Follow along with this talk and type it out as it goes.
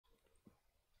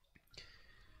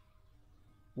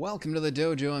Welcome to the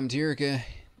dojo, I'm Tirka.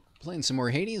 Playing some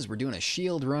more Hades. We're doing a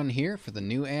shield run here for the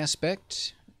new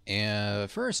aspect.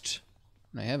 First,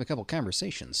 I have a couple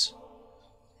conversations.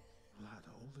 Lad,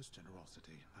 all this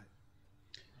generosity,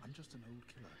 I'm just an old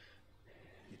killer.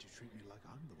 Yet you treat me like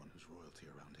I'm the one who's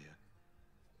royalty around here.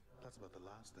 That's about the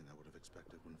last thing I would have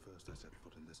expected when first I set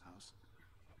foot in this house.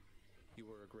 You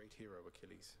were a great hero,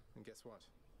 Achilles. And guess what?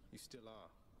 You still are.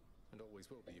 And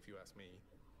always will be, if you ask me.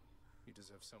 You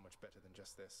deserve so much better than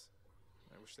just this.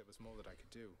 I wish there was more that I could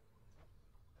do.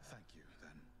 Thank you,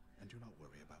 then. And do not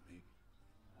worry about me.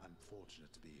 I'm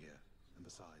fortunate to be here. And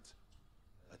besides,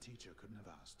 a teacher couldn't have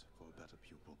asked for a better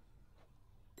pupil.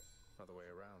 Other way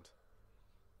around.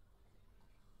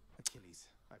 Achilles,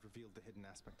 I've revealed the hidden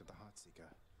aspect of the Heartseeker.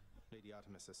 Lady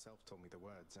Artemis herself told me the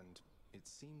words, and it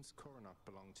seems Coronach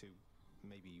belonged to,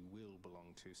 maybe will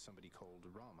belong to, somebody called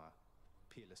Rama,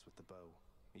 peerless with the bow,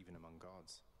 even among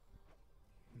gods.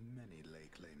 Many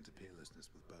lay claim to peerlessness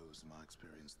with bows in my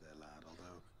experience there, lad,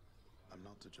 although I'm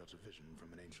not to judge a vision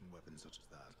from an ancient weapon such as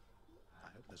that. I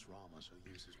hope this Rama shall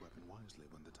use his weapon wisely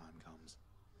when the time comes,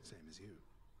 same as you.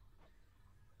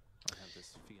 I have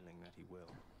this feeling that he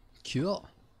will. Cool.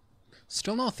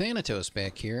 Still no Thanatos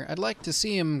back here. I'd like to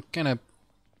see him kind of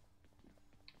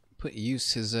put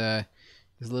use his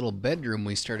little bedroom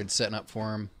we started setting up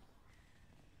for him.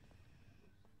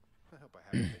 I hope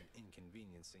I haven't been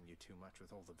inconveniencing you too much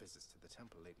with all the visits to the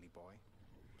temple lately, boy.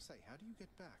 Say, how do you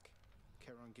get back?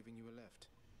 Charon giving you a lift?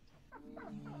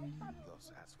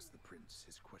 Thus asks the prince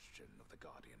his question of the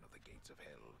guardian of the gates of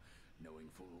hell, knowing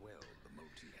full well the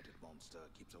multi-headed monster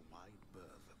keeps a wide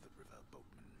berth of the river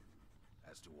boatman,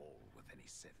 as do all with any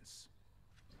sense.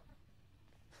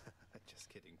 Just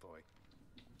kidding, boy.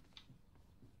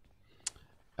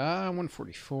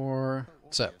 144.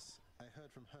 What's up? I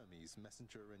heard from Hermes,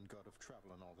 messenger and god of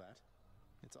travel and all that.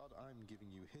 It's odd I'm giving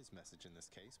you his message in this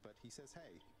case, but he says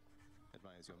hey.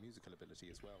 Admires your musical ability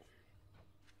as well.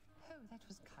 Oh, that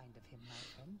was kind of him, my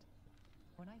friend.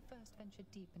 When I first ventured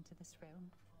deep into this realm,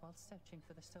 while searching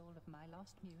for the soul of my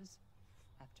lost muse,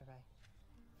 after I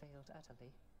failed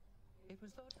utterly, it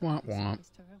was Lord Hermes who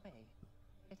whisked her away.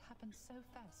 It happened so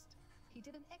fast. He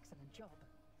did an excellent job.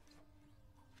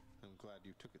 I'm glad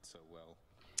you took it so well.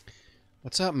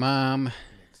 What's up, Mom?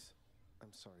 Nix, I'm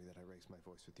sorry that I raised my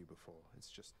voice with you before. It's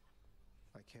just,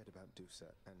 I cared about Dusa,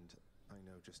 and I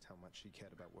know just how much she cared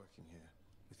about working here,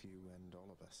 with you and all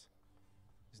of us.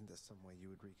 Isn't there some way you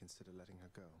would reconsider letting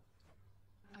her go?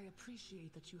 I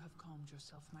appreciate that you have calmed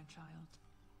yourself, my child.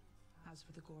 As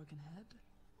for the Gorgon head,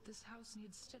 this house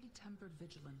needs steady-tempered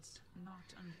vigilance, not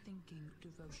unthinking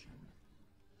devotion.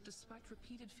 Despite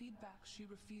repeated feedback, she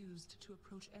refused to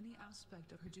approach any aspect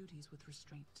of her duties with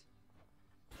restraint.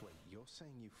 Wait, you're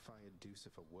saying you fired Dusa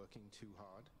for working too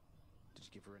hard? Did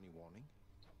you give her any warning?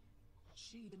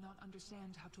 She did not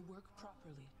understand how to work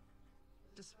properly.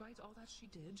 Despite all that she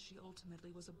did, she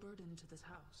ultimately was a burden to this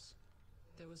house.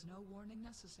 There was no warning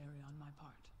necessary on my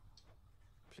part.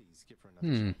 Please give her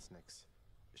another chance, Nix.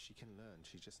 She can learn.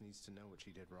 She just needs to know what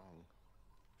she did wrong.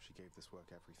 She gave this work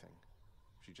everything.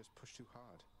 She just pushed too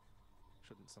hard.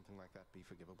 Shouldn't something like that be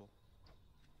forgivable?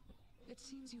 It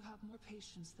seems you have more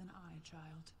patience than I,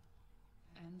 child.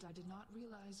 And I did not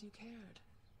realize you cared.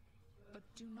 But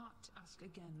do not ask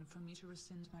again for me to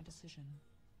rescind my decision.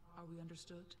 Are we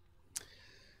understood?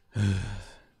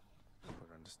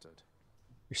 We're understood.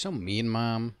 You're so mean,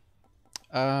 Mom.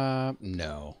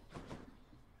 No.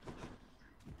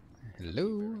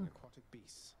 Hello. Aquatic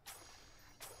beasts.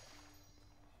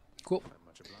 Cool. I'm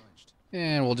much obliged.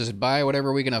 And we'll just buy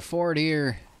whatever we can afford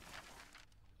here.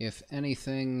 If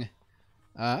anything.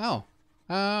 I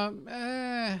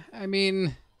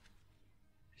mean,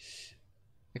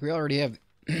 like we already have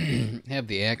have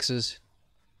the axes,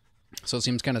 so it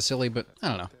seems kind of silly, but I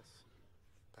don't know.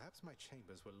 Perhaps my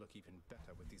chambers will look even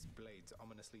better with these blades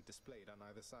ominously displayed on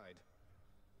either side.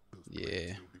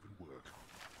 Yeah. Don't even work.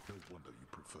 No wonder you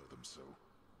prefer them so.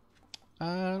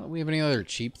 Do we have any other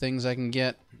cheap things I can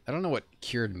get? I don't know what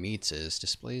cured meats is.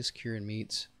 Displays cured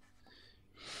meats.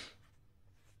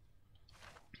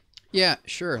 Yeah,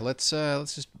 sure. Let's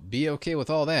just be okay with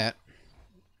all that.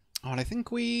 Oh, and I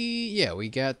think we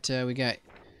got the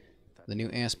new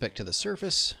aspect to the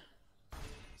surface.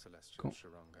 Celestial Cool.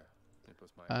 Sharonga. It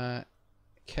was my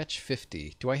Catch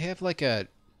 50. Do I have like a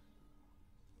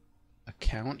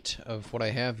count of what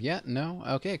I have yet? No?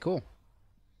 Okay, cool.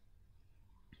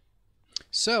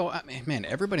 So, man,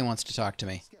 everybody wants to talk to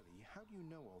me. Skelly, how do you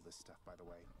know all this stuff, by the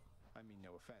way? I mean, no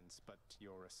offense, but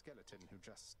you're a skeleton who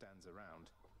just stands around.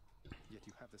 Yet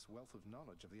you have this wealth of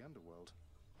knowledge of the Underworld.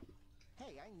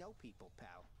 Hey, I know people,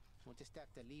 pal. We'll just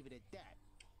have to leave it at that.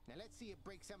 Now let's see it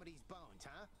break some of these bones,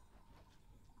 huh?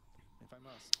 If I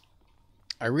must.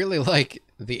 I really like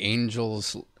the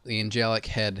angelic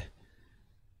head.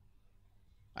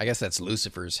 I guess that's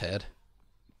Lucifer's head.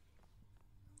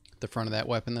 The front of that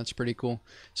weapon, that's pretty cool.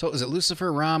 So is it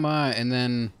Lucifer, Rama, and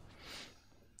then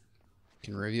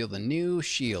can reveal the new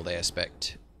shield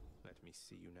aspect. Let me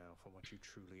see you now for what you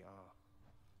truly are.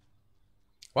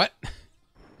 What?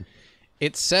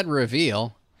 It said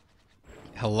reveal.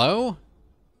 Hello?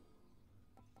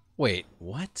 Wait,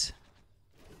 what?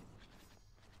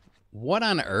 What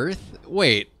on earth?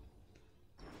 Wait.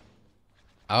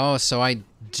 Oh, so I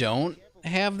don't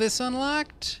have this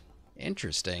unlocked?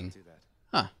 Interesting.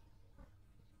 Huh.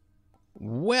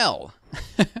 Well,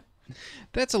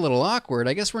 that's a little awkward.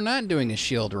 I guess we're not doing a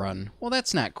shield run. Well,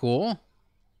 that's not cool.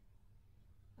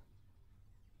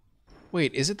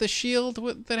 Wait, is it the shield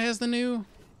that has the new?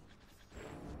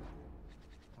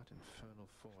 What infernal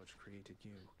forge created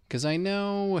you? Because I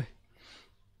know...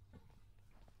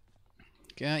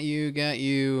 Got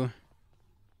you.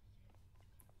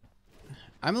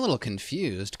 I'm a little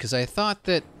confused, because I thought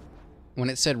that when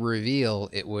it said reveal,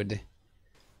 it would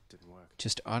Didn't work.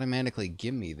 just automatically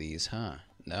give me these, huh?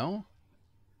 No?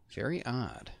 Very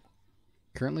odd.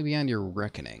 Currently beyond your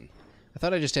reckoning. I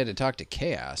thought I just had to talk to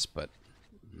Chaos, but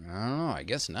I don't know, I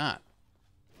guess not.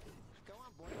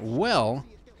 Well,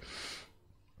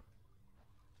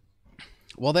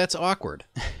 that's awkward.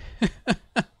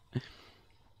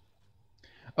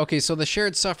 Okay, so the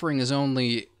shared suffering is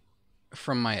only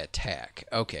from my attack.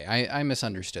 Okay, I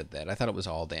misunderstood that. I thought it was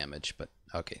all damage, but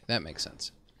okay, that makes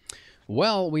sense.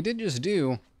 Well, we did just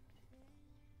do...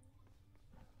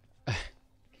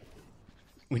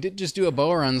 we did just do a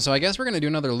bow run, so I guess we're going to do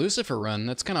another Lucifer run.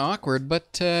 That's kind of awkward,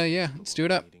 but yeah, let's do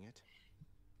it up.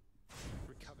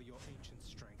 Recover your ancient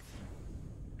strength.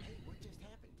 Hey, what just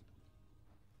happened?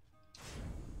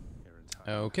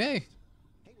 Okay.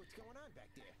 Hey, what's going on back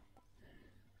there?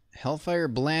 Hellfire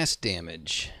blast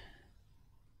damage.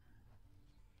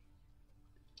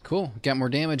 Cool. Got more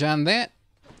damage on that.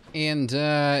 And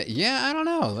yeah, I don't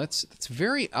know. That's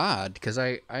very odd because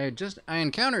I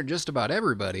encountered just about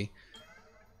everybody.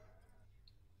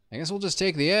 I guess we'll just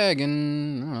take the egg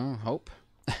and I don't know, hope.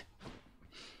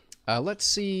 Let's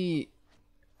see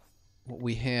what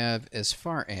we have as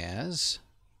far as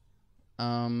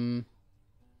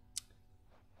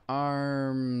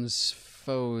arms,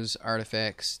 foes,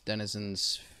 artifacts,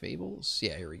 denizens, fables.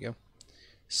 Yeah, here we go.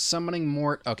 Summoning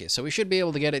Mort. Okay, so we should be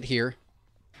able to get it here.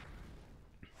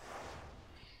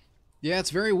 Yeah, it's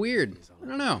very weird. I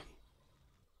don't know.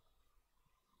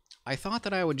 I thought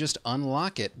that I would just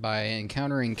unlock it by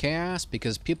encountering Chaos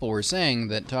because people were saying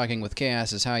that talking with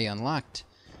Chaos is how you unlocked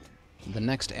the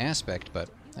next aspect, but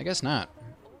I guess not.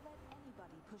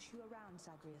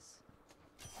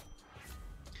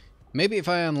 Maybe if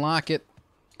I unlock it,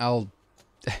 I'll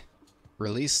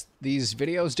release these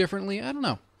videos differently. I don't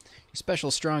know. Special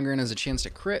Stronger and has a chance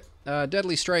to crit.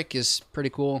 Deadly Strike is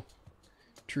pretty cool.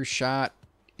 True Shot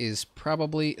is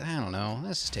probably... I don't know.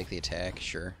 Let's just take the attack.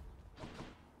 Sure.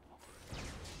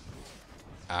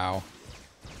 Ow.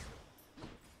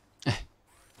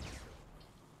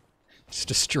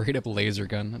 Just a straight up laser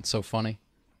gun. That's so funny.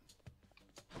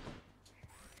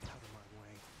 Out of my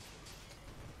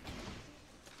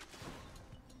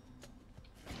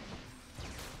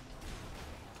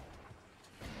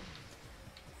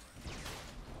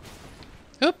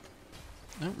way. Oop.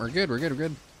 No, we're good. We're good. We're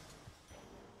good.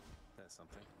 That's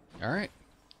something. All right.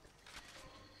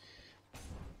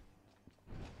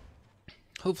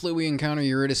 Hopefully we encounter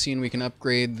Eurydice and we can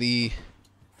upgrade the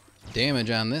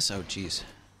damage on this. Oh, jeez.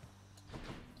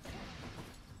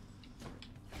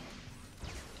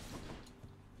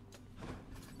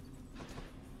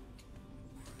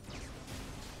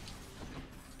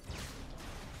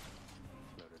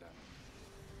 Loaded up.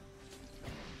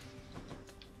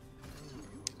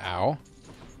 Ow.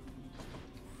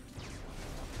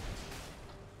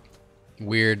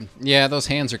 Weird. Yeah, those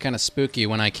hands are kind of spooky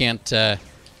when I can't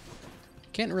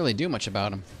really do much about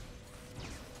them.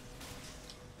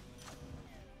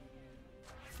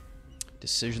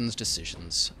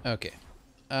 Decisions. Okay.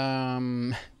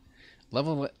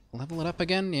 Level it up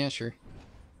again? Yeah, sure.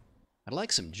 I'd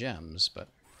like some gems, but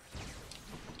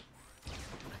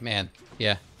man,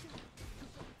 yeah.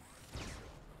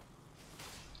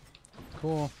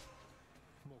 Cool.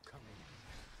 More coming.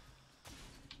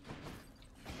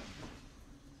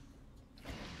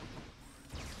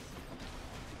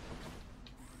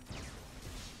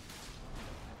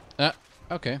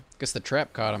 Okay. Guess the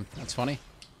trap caught him. That's funny.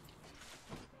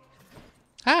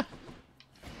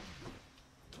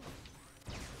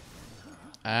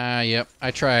 Ah! Yep.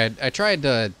 I tried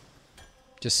to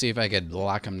just see if I could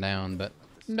lock him down, but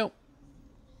nope.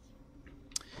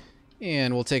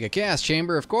 And we'll take a cast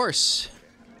chamber, of course.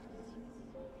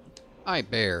 I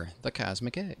bear the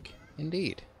cosmic egg.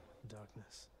 Indeed.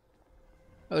 Darkness.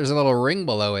 Oh, there's a little ring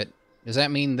below it. Does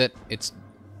that mean that it's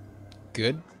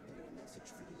good?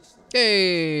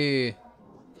 Hey!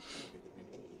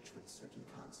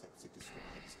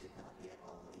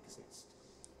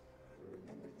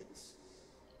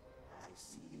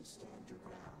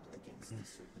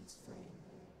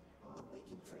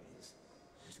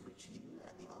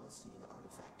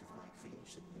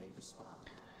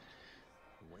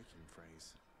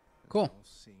 Cool.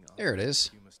 There it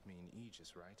is. You must mean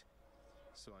Aegis, right?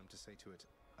 So I'm to say to it,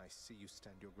 I see you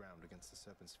stand your ground against the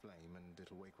serpent's flame, and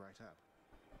it'll wake right up.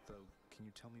 Though, can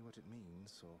you tell me what it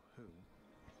means, or who?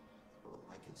 Well,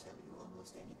 I can tell you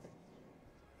almost anything.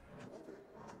 However,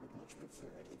 I would much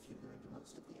prefer it if you learned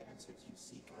most of the answers you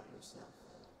seek by yourself.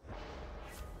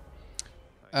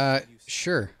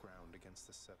 Sure. Ground against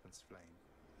the serpent's flame.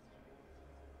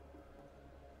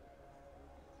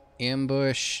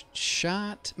 Ambush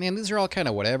shot. Man, these are all kind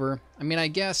of whatever. I mean, I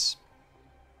guess...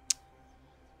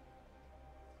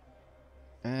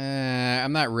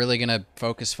 I'm not really going to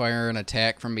focus fire and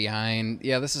attack from behind.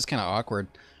 Yeah, this is kind of awkward.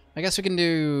 I guess we can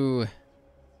do...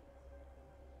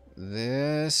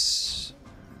 this.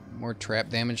 More trap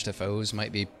damage to foes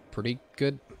might be pretty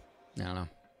good. I don't know.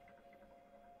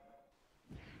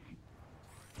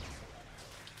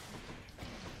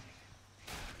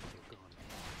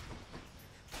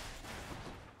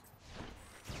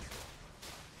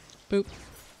 Boop.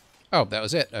 Oh, that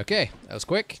was it. Okay, that was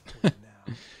quick.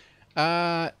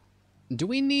 Do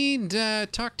we need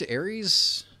talk to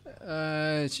Ares?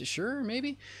 Sure,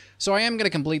 maybe. So I am gonna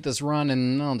complete this run,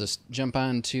 and I'll just jump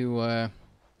onto the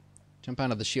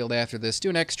shield after this. Do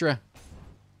an extra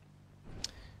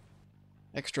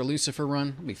Lucifer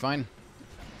run. It'll be fine.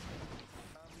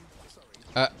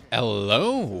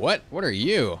 Hello? What? What are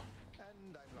you? And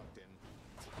I'm locked in.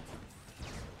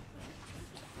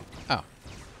 Oh.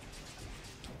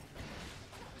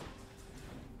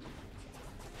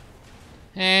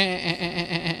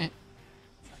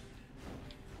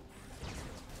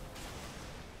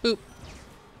 Boop.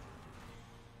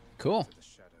 Cool. The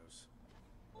shadows.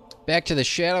 Back to the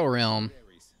Shadow Realm.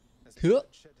 Ares, as Huh.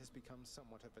 bloodshed has become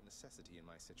somewhat of a necessity in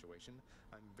my situation,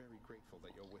 I'm very grateful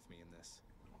that you're with me in this.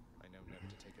 I know never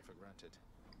to take it for granted.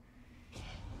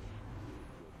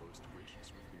 Your most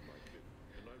gracious with me, my kin,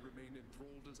 and I remain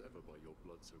enthralled as ever by your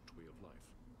blood-soaked way of life.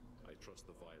 I trust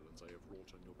the violence I have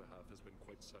wrought on your behalf has been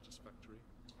quite satisfactory.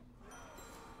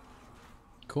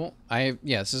 Cool.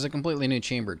 Yeah, this is a completely new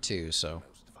chamber too, so.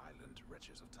 Most violent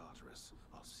wretches of Tartarus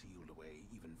are sealed away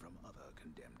even from other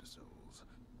condemned souls.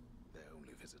 Their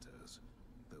only visitors,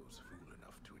 those fool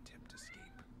enough to attempt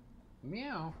escape.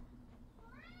 Meow.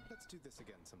 Let's do this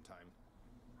again sometime.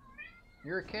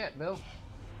 You're a cat, Bill.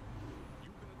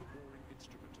 You bear the warring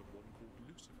instrument of one called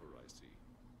Lucifer, I see.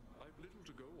 I've little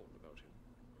to go on about him,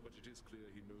 but it is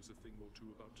clear he knows a thing or two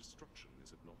about destruction,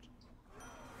 is it not?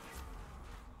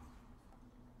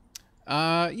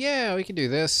 Yeah, we can do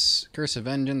this. Curse of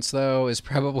Vengeance, though, is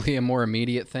probably a more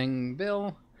immediate thing.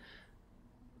 Bill.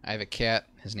 I have a cat.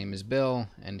 His name is Bill,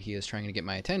 and he is trying to get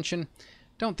my attention.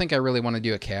 Don't think I really want to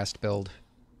do a cast build.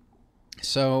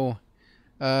 So,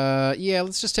 yeah,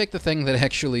 let's just take the thing that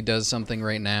actually does something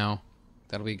right now.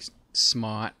 That'll be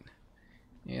smart.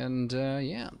 And,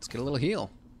 yeah, let's get a little heal.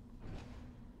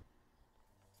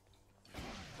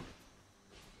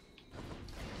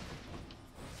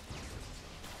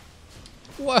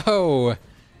 Whoa!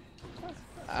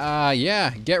 Yeah,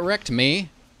 get wrecked, me.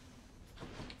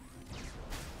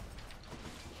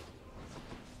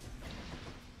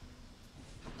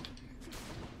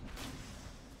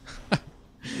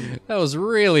 That was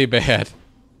really bad.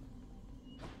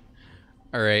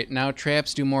 Alright, now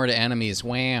traps do more to enemies.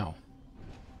 Wow.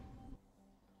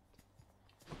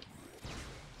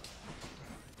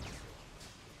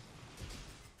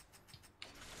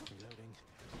 Reloading.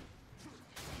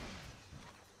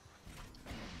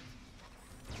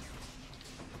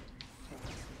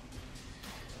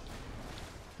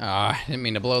 Ah, didn't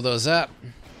mean to blow those up.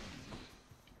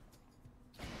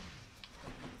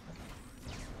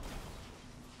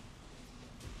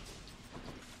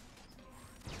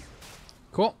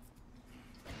 Cool.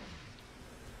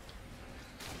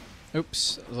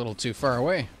 Oops, a little too far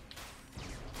away.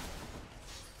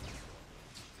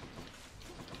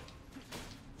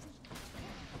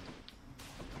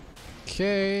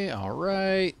 Okay,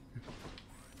 alright.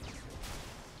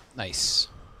 Nice.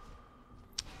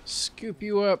 Scoop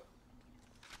you up.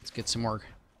 Let's get some more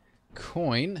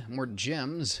coin, more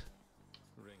gems.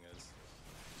 Ringers.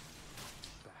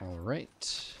 All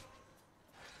right.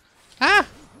 Ah!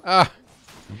 Ah!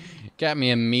 Got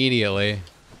me immediately.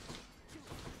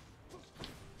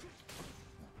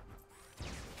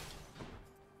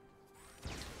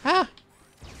 Ah!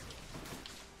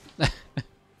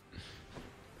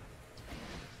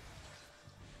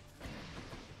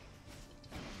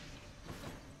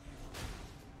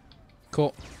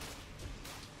 Cool.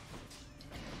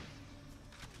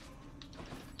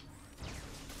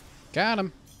 Got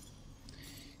him.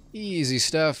 Easy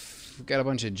stuff. Got a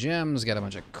bunch of gems, got a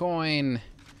bunch of coin.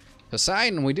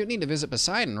 Poseidon, we do need to visit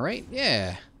Poseidon, right?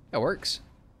 Yeah, that works.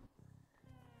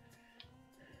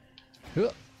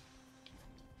 Huh.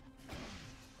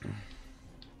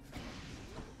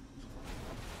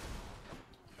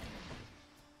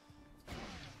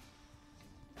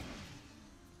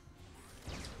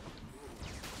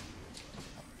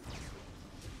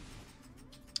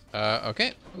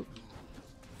 Okay. Oop.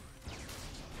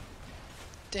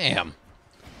 Damn.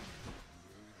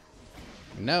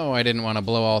 No, I didn't want to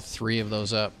blow all 3 of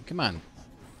those up. Come on.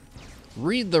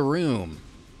 Read the room.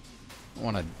 I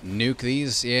want to nuke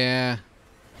these? Yeah.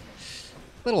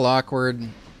 Little awkward.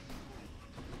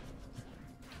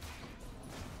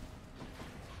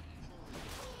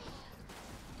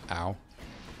 Ow.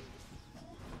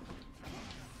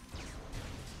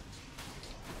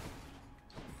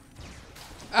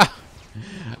 Ah!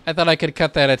 I thought I could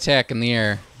cut that attack in the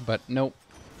air, but nope.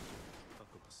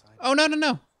 Oh, no, no,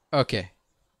 no. Okay.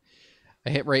 I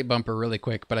hit right bumper really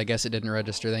quick, but I guess it didn't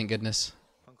register, thank goodness.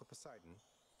 Uncle Poseidon,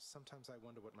 sometimes I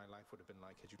wonder what my life would have been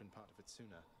like had you been part of it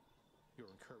sooner. Your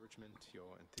encouragement,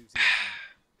 your enthusiasm,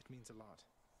 it means a lot.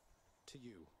 To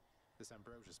you, this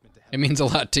Ambrosia's been to hell. It means a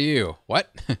lot to you.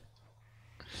 What? But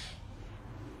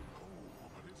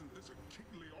isn't this a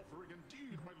kingly offering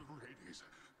indeed, my little Hades?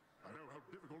 I know how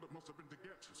difficult it must have been to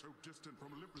get, so distant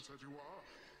from Olympus as you are.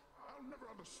 I'll never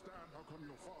understand how come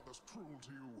your father's cruel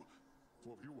to you.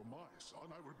 For if you were my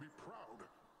son, I would be proud.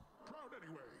 Proud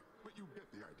anyway, but you get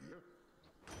the idea.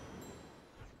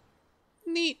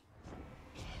 Neat.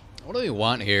 What do we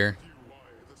want here? Why,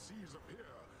 the seas appear.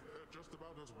 They're just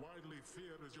about as widely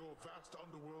feared as your vast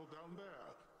underworld down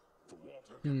there. For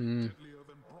water can be deadlier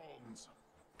than bronze.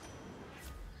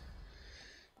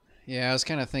 Yeah, I was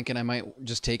kind of thinking I might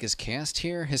just take his cast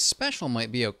here. His special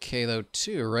might be okay, though,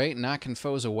 too, right? Knocking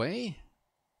foes away?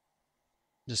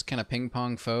 Just kind of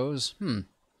ping-pong foes?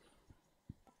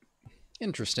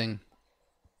 Interesting.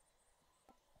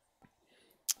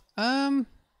 Yeah,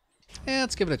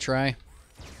 let's give it a try.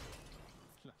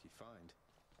 Lucky find.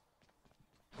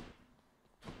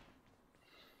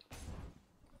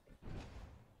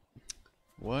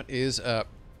 What is up?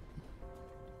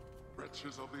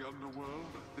 Wretches of the underworld,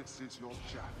 this is your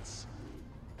chance.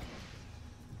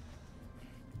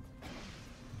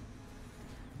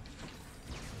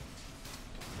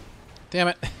 Damn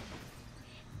it.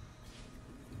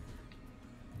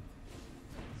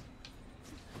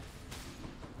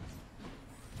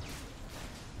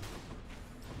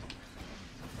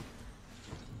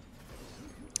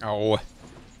 Oh.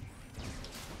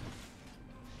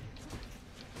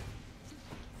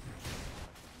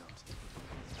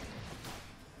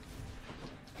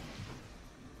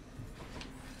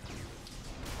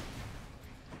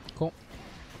 Cool.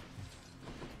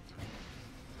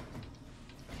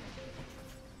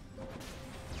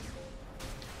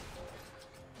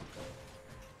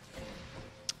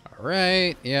 All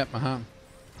right. Yep. Why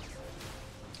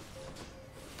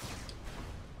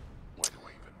do I even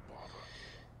bother?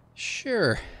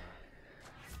 Sure. The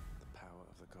power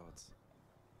of the gods.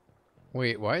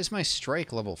 Wait, why is my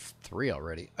strike level 3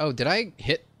 already? Oh, did I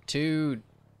hit 2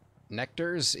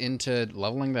 nectars into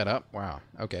leveling that up? Wow.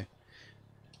 Okay.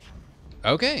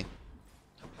 Okay.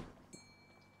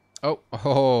 Oh.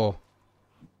 Oh.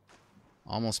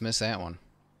 Almost missed that one.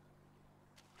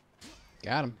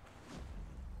 Got him.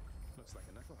 Looks like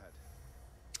a knucklehead.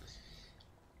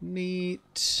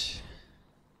 Neat.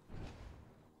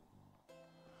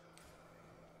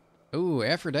 Ooh,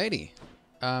 Aphrodite.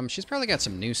 She's probably got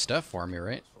some new stuff for me,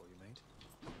 right? For you, mate.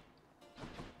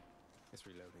 It's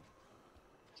reloading.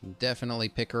 Can definitely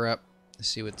pick her up.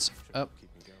 See what's up. Keep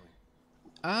me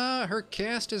going. Her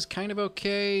cast is kind of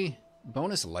okay.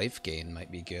 Bonus life gain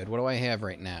might be good. What do I have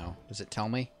right now? Does it tell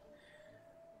me?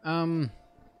 30%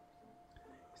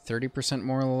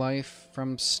 more life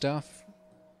from stuff.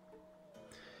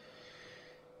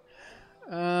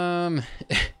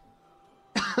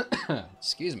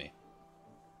 Excuse me.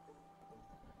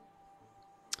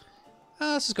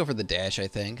 Let's just go for the dash, I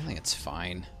think. I think it's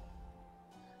fine.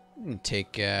 I can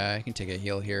take a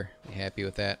heal here. Be happy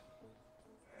with that.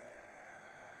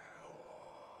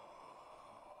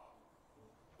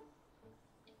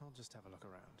 I'll just have a look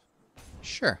around.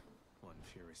 Sure. One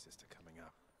Fury Sister coming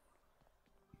up.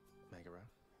 Megara?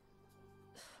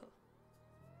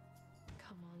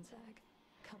 Come on, Zag.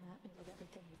 Come at me with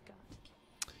everything you've got.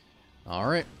 All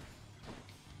right.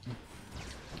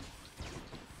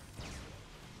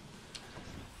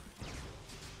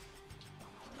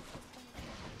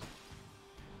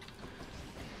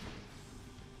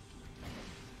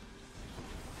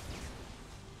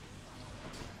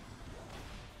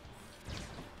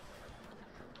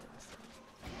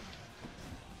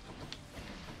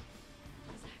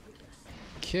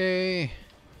 Okay.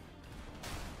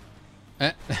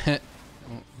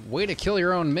 Way to kill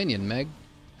your own minion, Meg.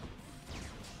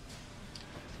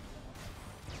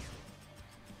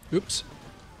 Oops.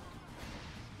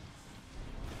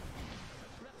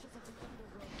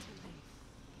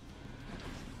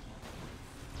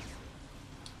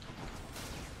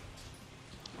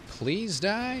 Please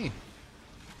die.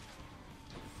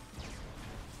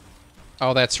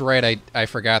 Oh, that's right. I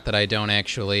forgot that I don't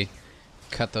actually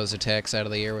cut those attacks out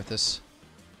of the air with this.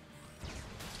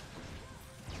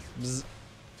 Bzz.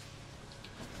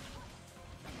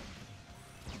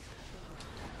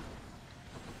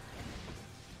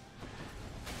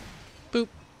 Boop.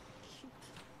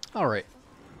 All right.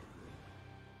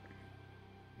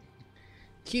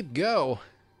 Keep go.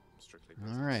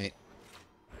 All right.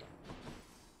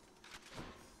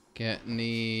 Got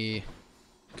any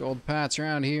gold pots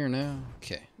around here? No?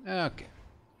 Okay. Okay.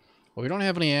 Well, we don't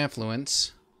have any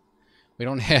affluence. We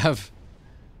don't have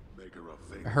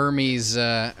Hermes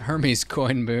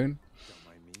coin boon.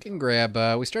 Can grab,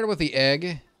 we started with the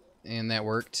egg, and that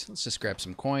worked. Let's just grab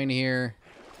some coin here.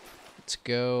 Let's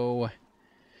go.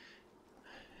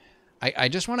 I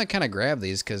just want to kind of grab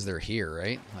these because they're here,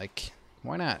 right? Like,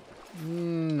 why not?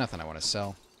 Nothing I want to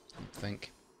sell, I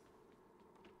think.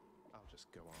 I'll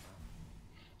just go on up.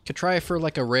 Could try for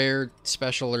like a rare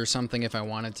special or something if I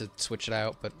wanted to switch it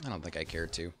out, but I don't think I care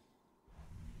to.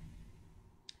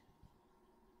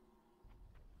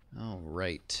 All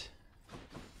right.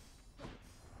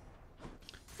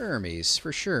 Hermes,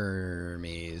 for sure,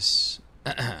 Hermes.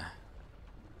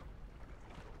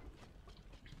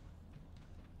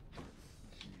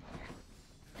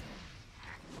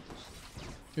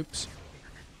 Oops.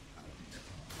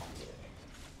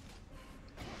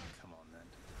 Come on then.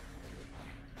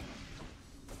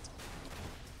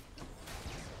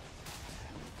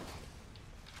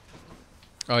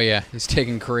 Oh yeah, he's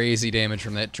taking crazy damage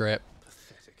from that trap.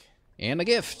 Pathetic. And a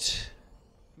gift.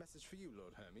 Message for you,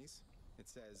 Lord Hermes. It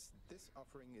says, this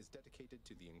offering is dedicated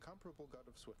to the incomparable god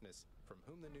of swiftness, from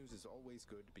whom the news is always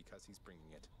good because he's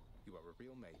bringing it. You are a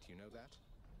real mate, you know that?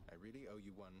 I really owe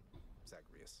you one,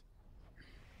 Zagreus.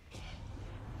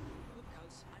 Look,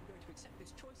 House, I'm going to accept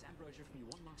this choice ambrosia from you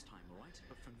one last time, all right?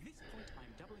 But from this point,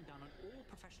 I'm doubling down on all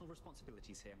professional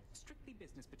responsibilities here. Strictly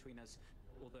business between us,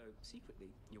 although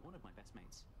secretly, you're one of my best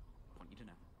mates. Want you to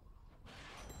know.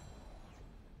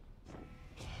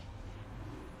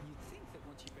 You'd think that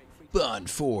once you break free, Bond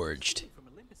forged.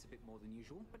 from Olympus a bit more than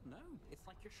usual, but no, it's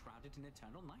like you're shrouded in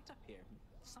eternal night up here.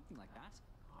 Something like that.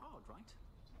 Odd, right?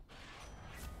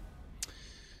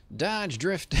 Dodge,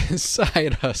 drift,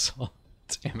 side hustle.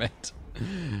 Damn it.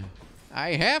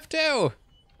 I have to.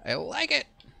 I like it.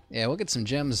 Yeah, we'll get some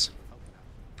gems.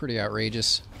 Pretty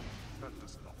outrageous. That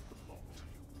does not belong to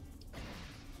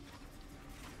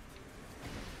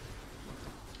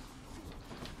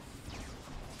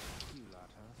you. You lad,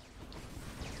 huh?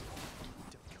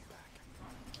 Don't come back.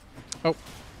 Oh.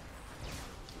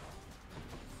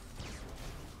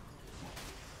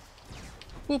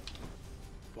 Whoop.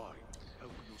 Fine.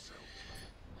 Help yourself.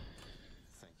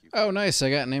 Thank you. Oh, nice. I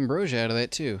got an ambrosia out of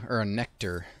that too, or a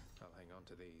nectar. I'll hang on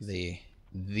to these.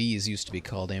 These used to be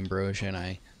called ambrosia, and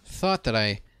I thought that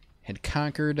I had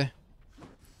conquered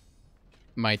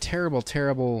my terrible,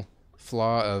 terrible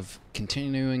flaw of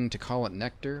continuing to call it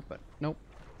nectar, but nope.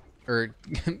 Or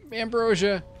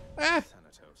ambrosia. Ah,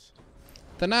 Thanatos.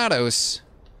 Thanatos.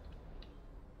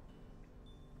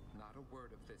 Not a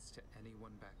word of this to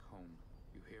anyone back home.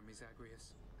 You hear me,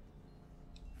 Zagreus?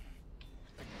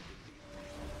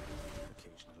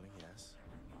 Occasionally, yes.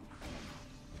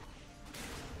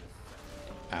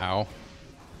 Ow.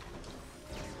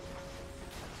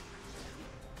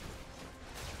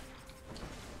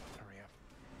 Hurry up.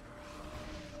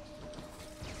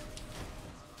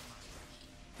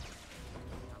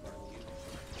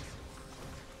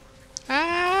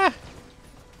 Ah!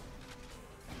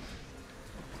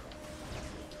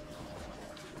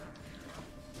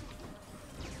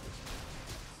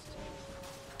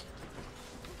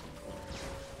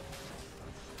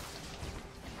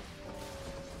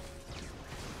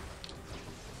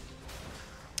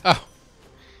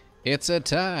 It's a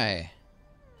tie.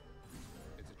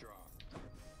 It's a draw.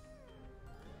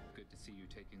 Good to see you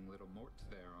taking little Mort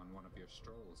there on one of your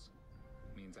strolls.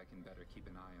 Means I can better keep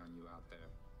an eye on you out there.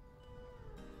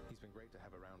 He's been great to have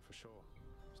around for sure.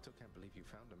 Still can't believe you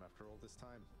found him after all this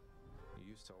time. You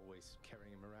used to always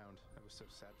carry him around. I was so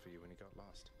sad for you when he got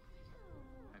lost.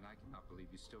 And I cannot believe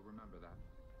you still remember that.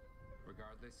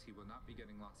 Regardless, he will not be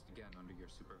getting lost again under your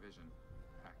supervision.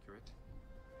 Accurate?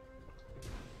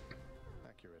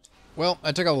 Accurate. Well,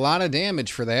 I took a lot of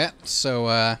damage for that,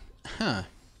 so,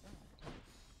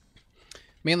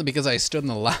 mainly because I stood in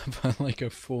the lava like a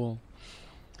fool.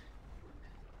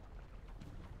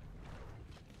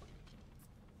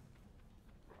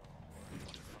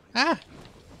 Ah!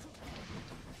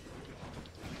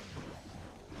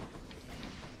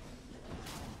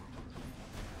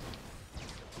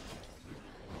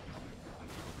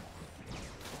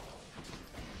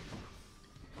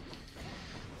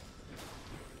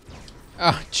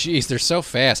 Oh, jeez, they're so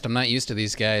fast. I'm not used to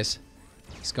these guys.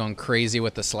 He's going crazy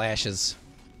with the slashes.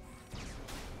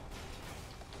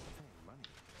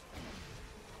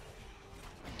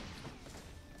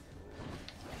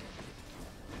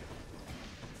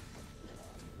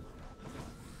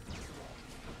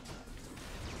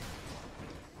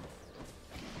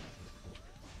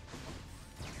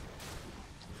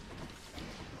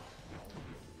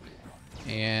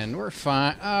 And we're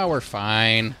fine. Oh, we're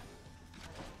fine.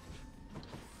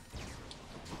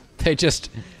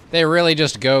 They really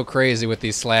just go crazy with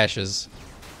these slashes.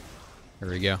 There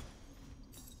we go.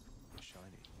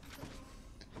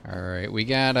 Alright, we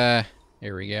got,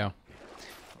 here we go.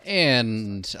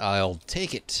 And I'll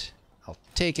take it. I'll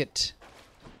take it.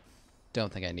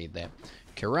 Don't think I need that.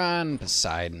 Kiran,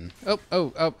 Poseidon.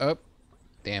 Oh.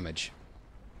 Damage.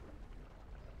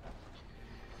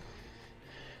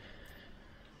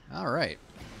 Alright.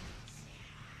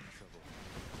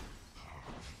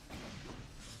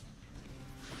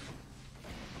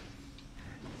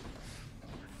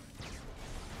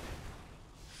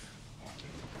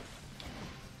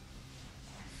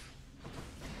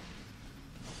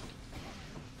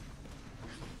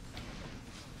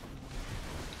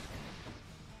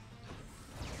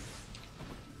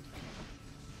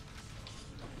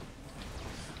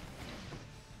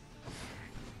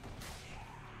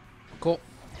 Cool.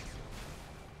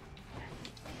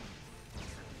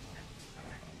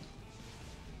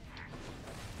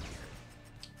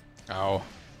 Oh.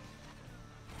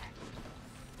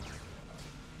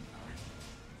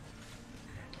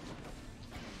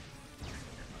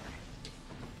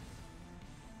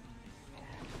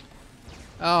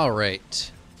 All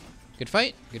right. Good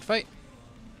fight. Good fight.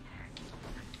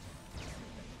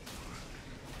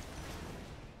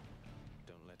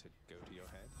 Don't let it go to your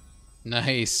head.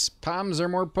 Nice. Palms are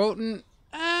more potent.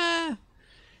 Ah,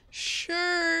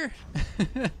 sure.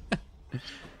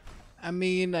 I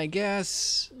mean, I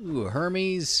guess. Ooh,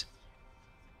 Hermes.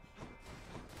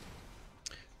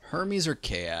 Hermes or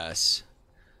Chaos.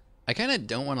 I kind of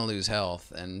don't want to lose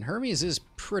health, and Hermes is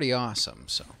pretty awesome,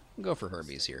 so I'll go for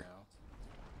Hermes here.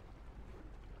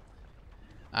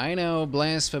 I know,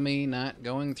 blasphemy, not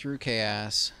going through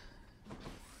Chaos.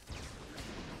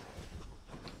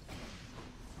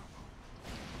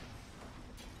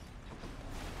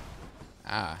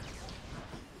 Ah.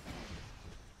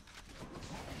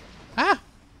 Ah!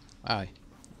 Wow.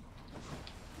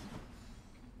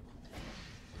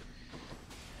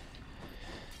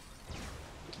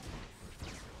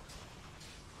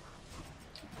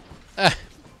 Ah.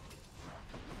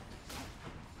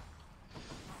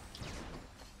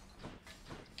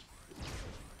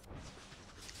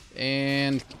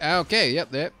 And okay,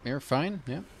 yep, you're fine.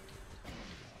 Yep.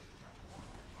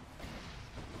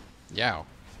 Yow.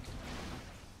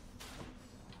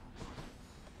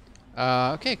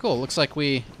 Okay, cool. Looks like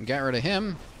we got rid of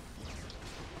him.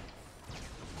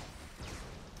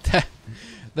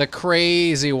 The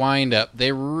crazy wind-up.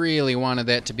 They really wanted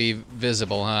that to be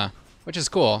visible, huh? Which is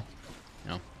cool.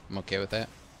 No, I'm okay with that.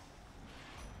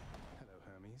 Hello,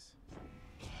 Hermes.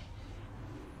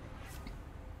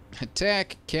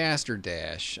 Attack, cast, or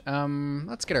dash.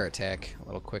 Let's get our attack a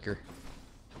little quicker.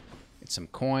 Get some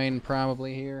coin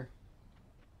probably here.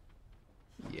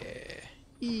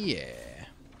 Yeah.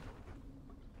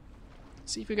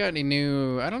 See if we got any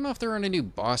new... I don't know if there are any new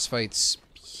boss fights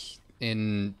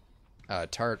in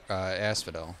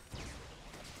Asphodel.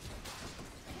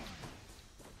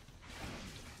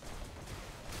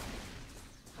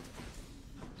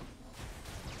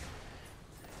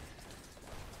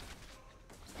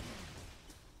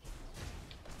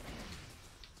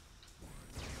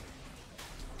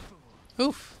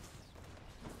 Oof.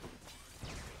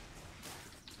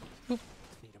 Oop.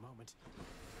 Need a moment.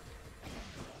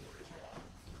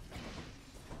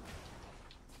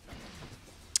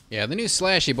 Yeah, the new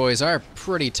slashy boys are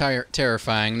pretty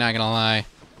terrifying, not gonna lie.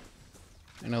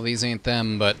 I know these ain't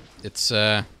them, but it's,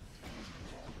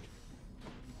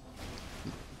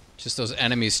 just those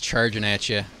enemies charging at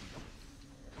you.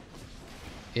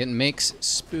 It makes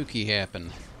spooky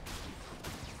happen.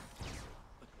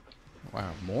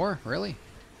 Wow, more? Really?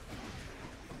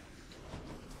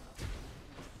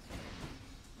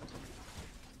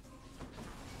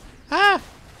 Ah!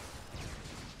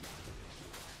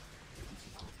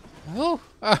 Oh!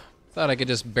 Ah! Thought I could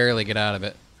just barely get out of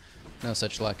it. No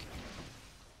such luck.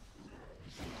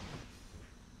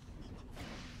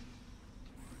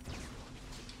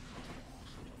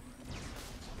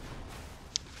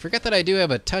 Forget that I do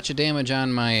have a touch of damage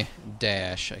on my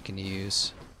dash I can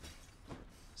use.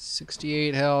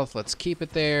 68 health. Let's keep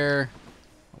it there.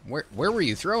 Where were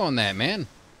you throwing that, man?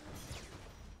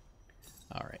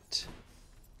 All right.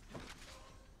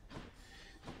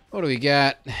 What do we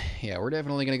got? Yeah, we're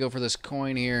definitely going to go for this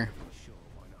coin here.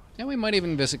 And we might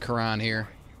even visit Quran here.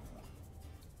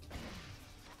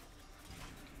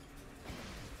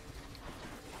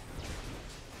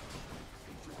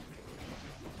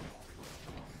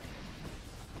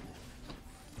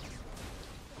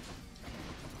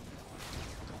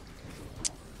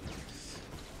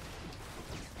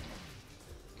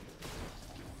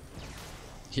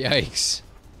 Yikes.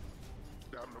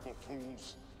 Damnable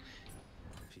fools.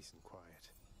 Peace and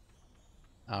quiet.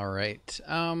 Alright.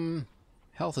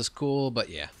 Health is cool, but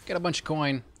yeah. Get a bunch of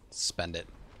coin. Spend it.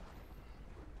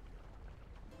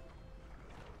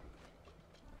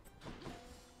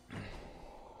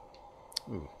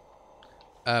 Ooh.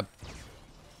 I'm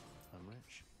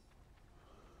rich.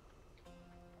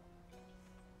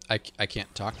 I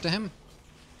can't talk to him?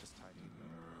 Just hiding.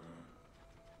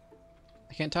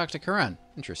 I can't talk to Quran.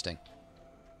 Interesting.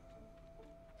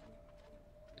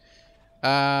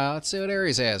 Let's see what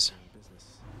Ares has.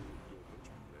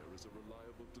 There is a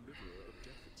reliable deliverer of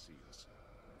death, it seems.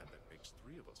 And that makes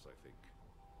 3 of us, I think.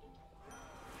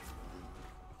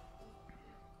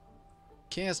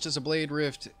 Cast as a Blade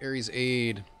Rift, Ares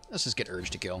Aid. Let's just get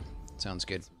Urge to Kill. Sounds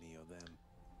good. Me or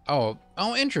them.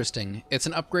 Oh, interesting. It's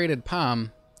an upgraded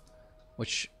palm,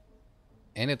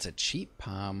 and it's a cheap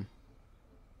palm.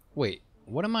 Wait,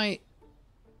 what am I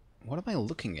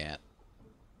looking at?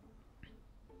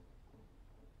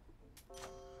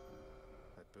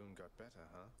 That boon got better,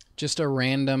 huh? Just a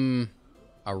random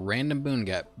boon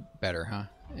got better, huh?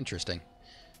 Interesting.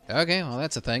 Okay, well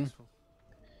that's a thing.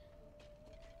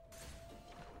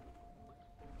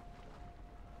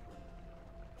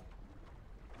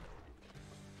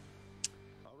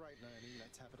 All right, Naomi,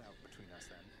 let's have it out between us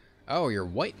then. Oh, you're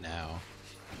white now.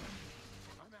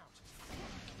 I'm out.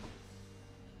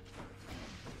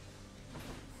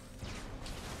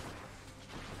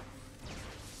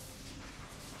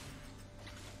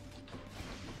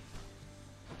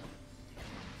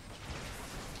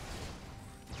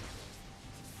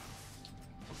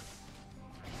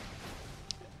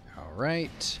 All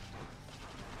right.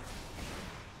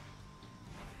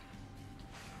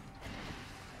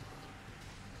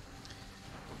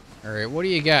 All right, what do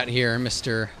you got here,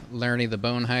 Mr. Lerny the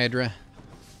Bone Hydra?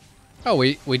 Oh,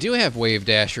 we do have wave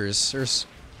dashers. There's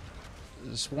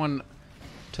one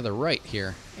to the right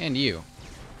here, and you,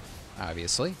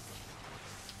 obviously.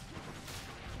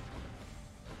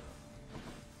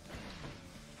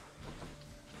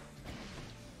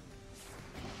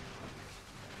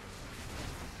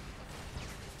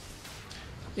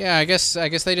 Yeah, I guess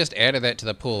they just added that to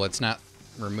the pool. It's not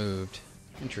removed.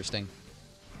 Interesting.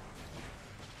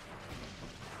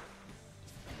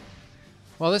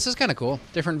 Well, this is kind of cool.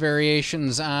 Different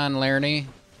variations on Lerny.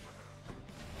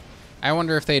 I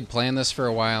wonder if they'd planned this for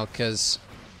a while, because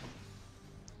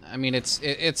I mean, it's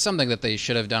something that they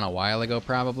should have done a while ago,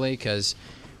 probably, because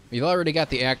we've already got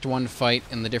the Act 1 fight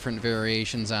and the different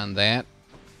variations on that.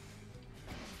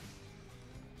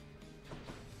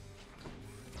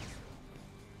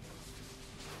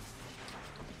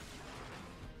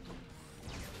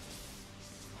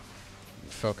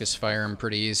 Focus fire him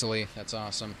pretty easily. That's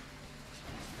awesome.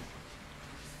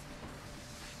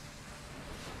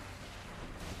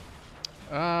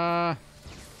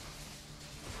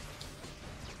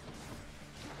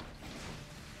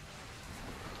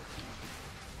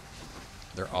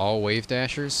 They're all wave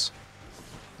dashers?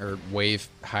 Or wave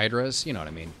hydras? You know what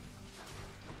I mean.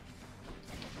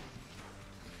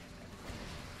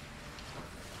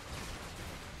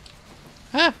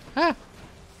 Ha! Ha!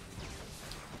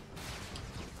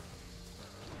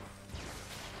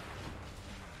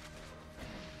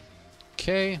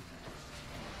 Okay.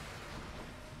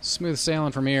 Smooth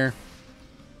sailing from here.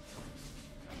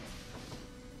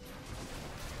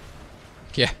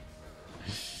 Yeah,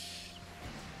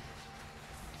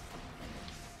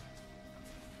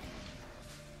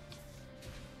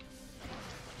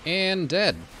 And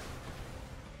dead.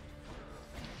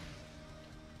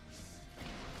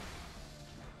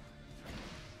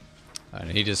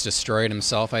 And he just destroyed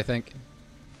himself, I think.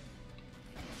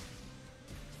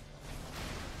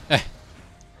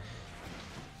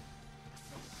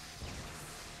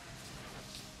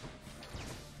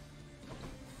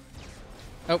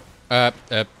 Oh,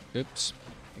 oops.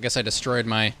 I guess I destroyed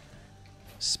my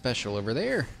special over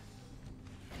there.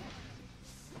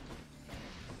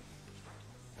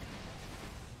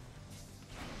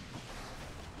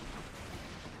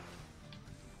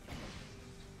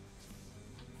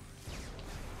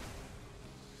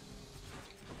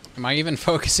 Am I even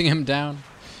focusing him down?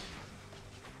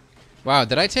 Wow,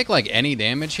 did I take like any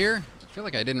damage here? I feel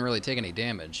like I didn't really take any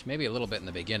damage. Maybe a little bit in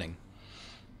the beginning.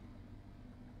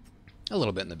 A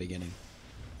little bit in the beginning.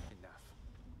 Enough.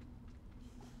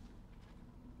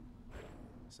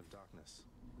 Some darkness.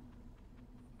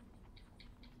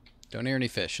 Don't hear any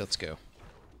fish. Let's go.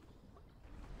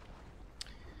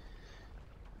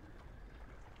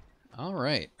 All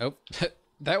right. Oh,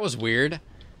 that was weird.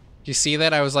 Did you see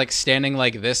that? I was like standing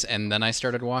like this and then I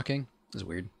started walking. It was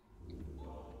weird.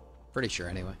 Pretty sure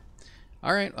anyway.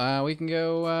 All right, we can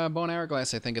go bone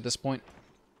hourglass, I think, at this point.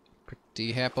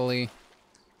 Pretty happily.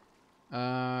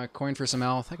 Coin for some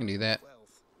health. I can do that.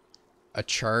 A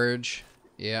charge.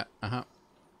 Yeah,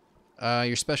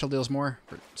 your special deals more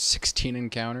for 16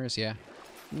 encounters. Yeah.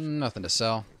 Nothing to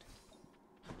sell.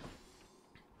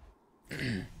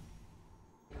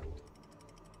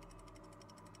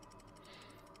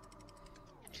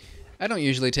 I don't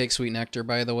usually take sweet nectar,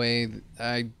 by the way.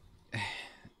 I'm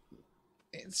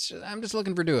just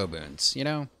looking for duo boons, you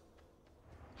know?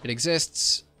 It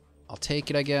exists. I'll take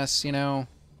it, I guess, you know?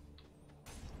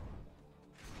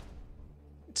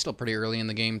 It's still pretty early in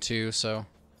the game, too, so...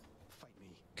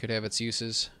 could have its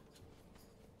uses.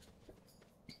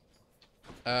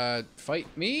 Fight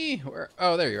me? Where?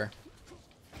 Oh, there you are.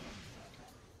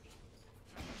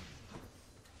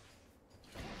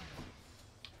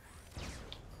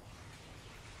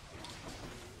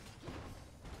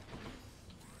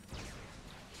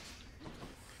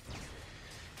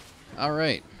 All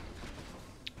right.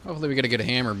 Hopefully we get a good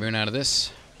hammer boon out of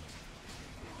this.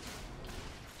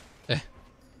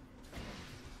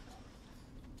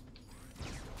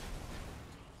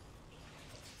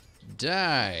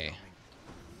 Die.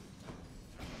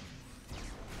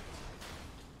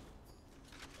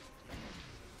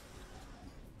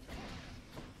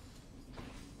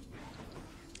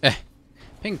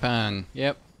 Ping pong.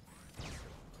 Yep.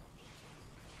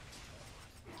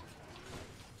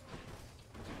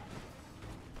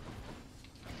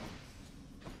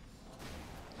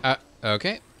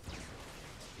 Okay.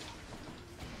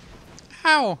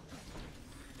 Ow!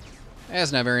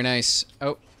 That's not very nice.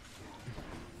 Oh.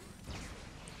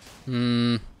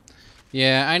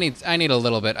 Yeah, I need a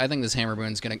little bit. I think this hammer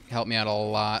boon's gonna help me out a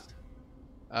lot.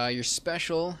 Your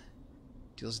special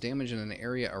deals damage in an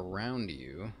area around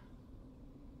you.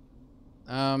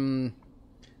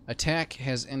 Attack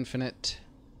has infinite,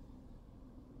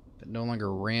 but no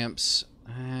longer ramps.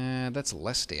 That's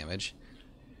less damage.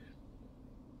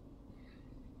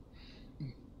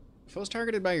 Foes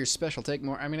targeted by your special take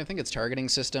more. I mean, I think it's targeting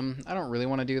system. I don't really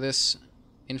want to do this.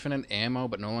 Infinite ammo,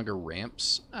 but no longer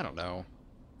ramps. I don't know.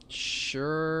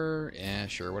 Sure. Yeah,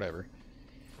 sure, whatever.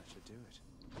 That should do it.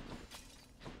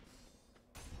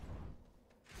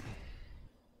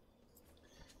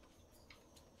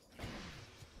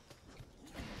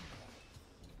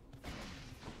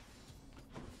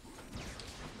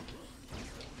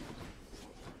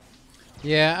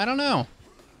 Yeah, I don't know.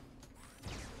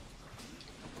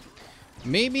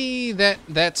 Maybe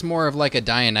that's more of like a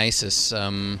Dionysus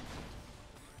boon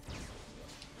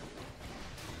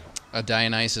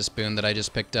that I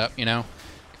just picked up, you know?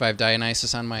 If I have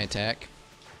Dionysus on my attack.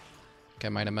 I think I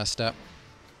might have messed up.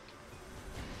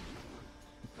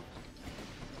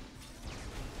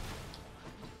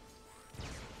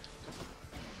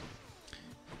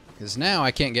 Because now I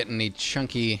can't get any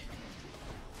chunky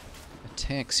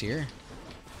attacks here.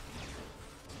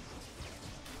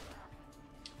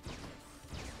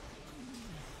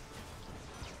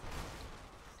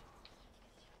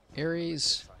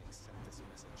 Ares.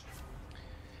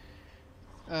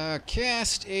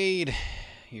 Cast aid.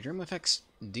 Your dream effects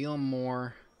deal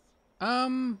more.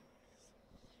 That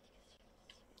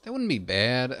wouldn't be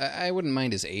bad. I wouldn't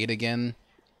mind his aid again.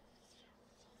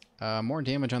 More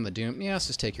damage on the doom. Yeah, let's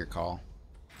just take your call.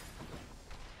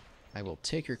 I will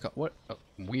take your call. What? Oh,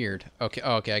 weird. Okay.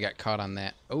 Oh, okay, I got caught on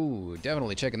that. Oh,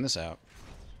 definitely checking this out.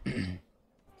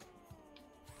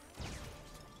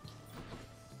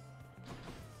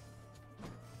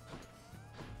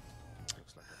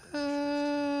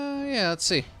 Yeah, let's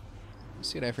see. Let's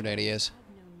see what Aphrodite is.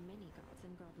 I've known many gods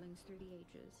and godlings through the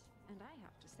ages, and I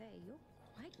have to say, you're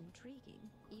quite intriguing,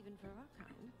 even for our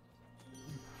kind.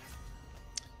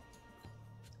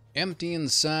 Empty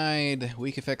inside.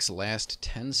 Weak effects last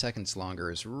 10 seconds longer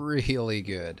is really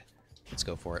good. Let's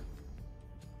go for it.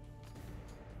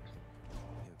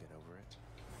 He'll get over it.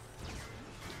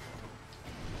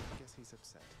 I guess he's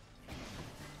upset.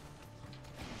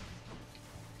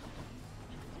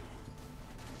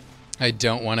 I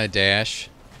don't want to dash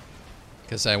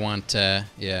because I want,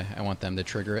 yeah, I want them to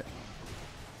trigger it.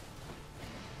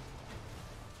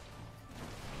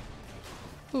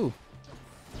 Ooh.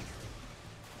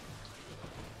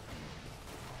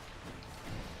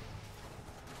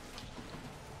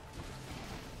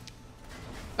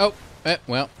 Oh,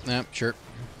 well, sure.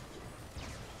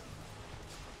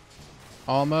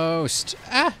 Almost.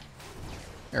 Ah!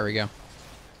 There we go.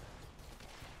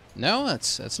 No,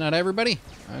 that's not everybody.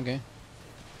 Okay.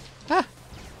 Ah!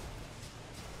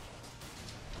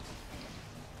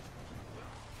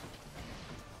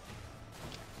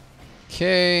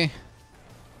 Okay.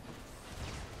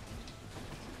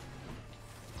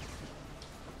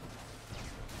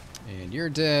 And you're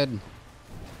dead.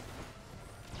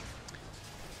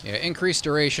 Yeah, increased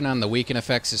duration on the weaken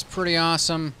effects is pretty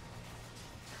awesome.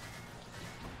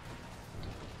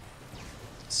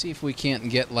 Let's see if we can't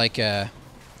get like a,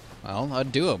 well, a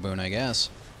duo boon, I guess.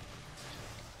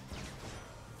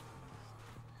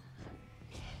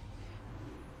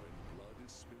 Blood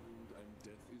is spilled and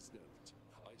death is knelt.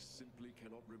 I simply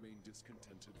cannot remain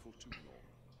discontented for too long.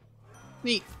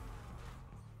 Neat.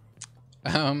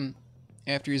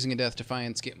 After using a Death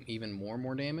Defiance, get even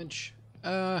more damage.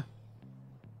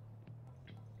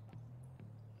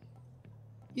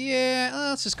 Yeah,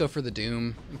 let's just go for the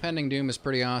Doom. Impending Doom is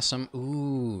pretty awesome.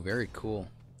 Ooh, very cool.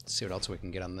 Let's see what else we can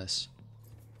get on this.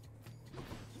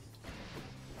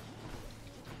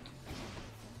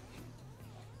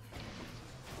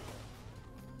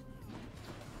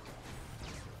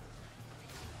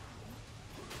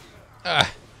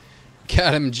 Ah!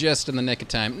 Got him just in the nick of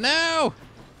time. No!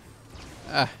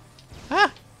 Ah!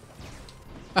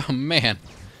 Oh, man.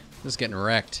 This is getting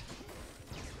wrecked.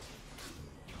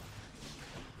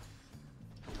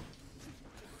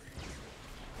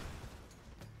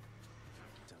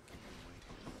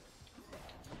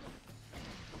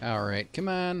 Alright, come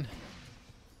on.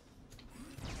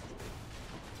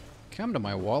 Come to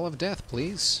my wall of death,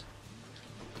 please.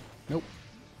 Nope.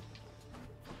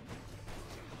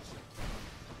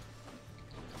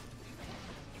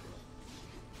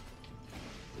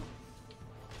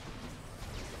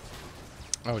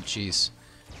 Oh, jeez.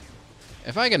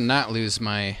 If I could not lose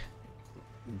my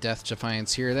Death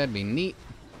Defiance here, that'd be neat.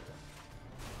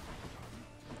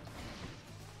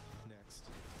 Next.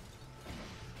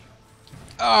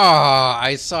 Oh,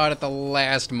 I saw it at the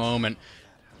last moment.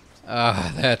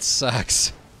 Ah, that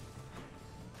sucks.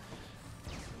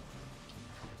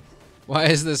 Why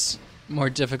is this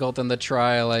more difficult than the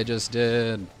trial I just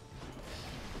did?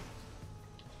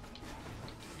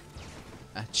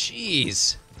 Ah,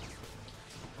 jeez.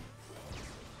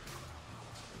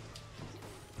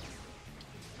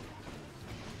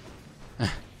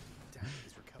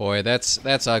 Boy, that's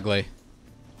ugly.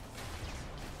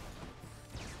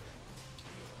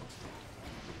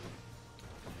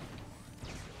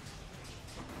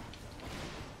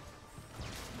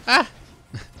 Ah!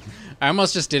 I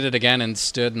almost just did it again and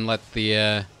stood and let the,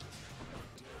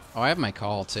 Oh, I have my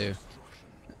call, too.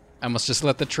 I almost just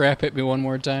let the trap hit me one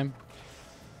more time.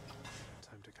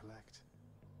 Time to collect.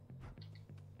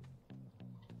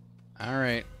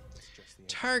 Alright.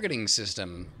 Targeting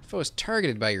system. Foes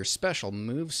targeted by your special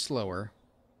move slower.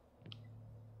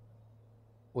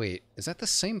 Wait, is that the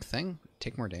same thing?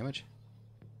 Take more damage?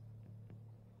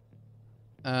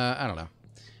 I don't know.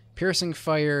 Piercing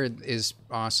fire is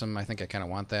awesome. I think I kind of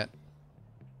want that.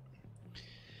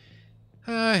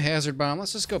 Hazard bomb.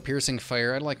 Let's just go piercing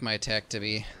fire. I'd like my attack to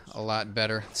be a lot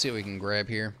better. Let's see what we can grab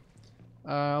here.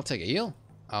 I'll take a heal.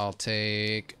 I'll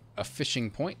take a fishing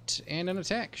point and an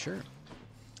attack. Sure.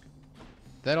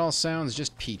 That all sounds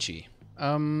just peachy.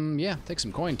 Yeah, take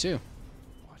some coin too.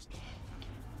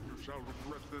 You shall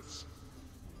regret this.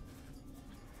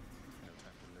 No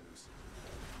time to lose.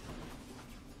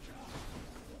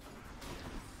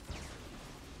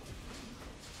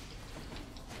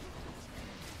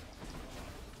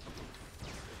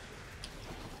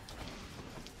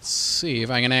 Let's see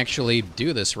if I can actually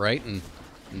do this right and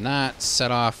not set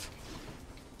off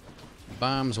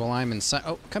bombs while I'm inside.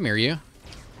 Oh, come here, you.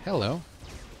 Hello.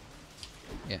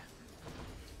 Yeah.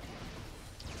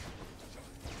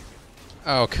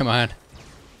 Oh, come on.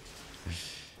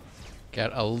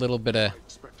 Got a little bit of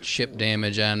chip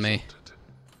damage on me.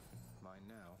 Mine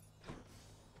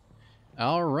now.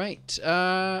 Alright.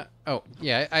 Oh,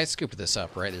 yeah, I scooped this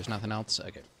up, right? There's nothing else?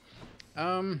 Okay.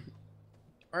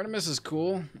 Artemis is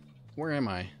cool. Where am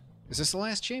I? Is this the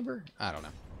last chamber? I don't know.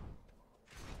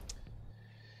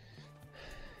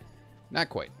 Not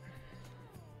quite.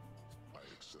 I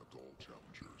accept all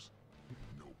challengers.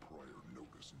 No prior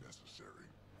notice necessary.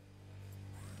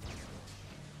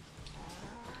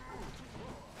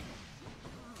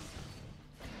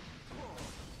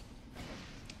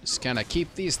 Just kind of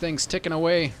keep these things ticking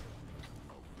away.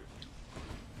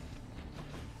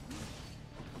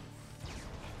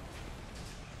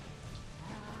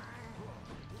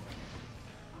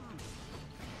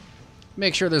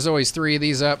 Make sure there's always 3 of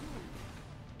these up.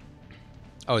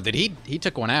 Oh, did he? He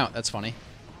took one out. That's funny.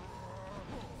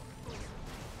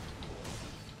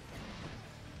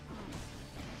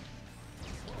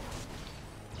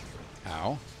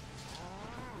 Ow.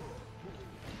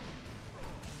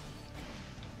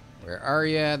 Where are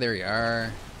ya? There you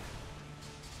are.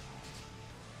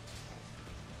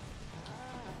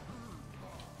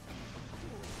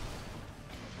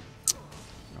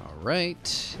 All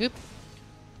right. Yep.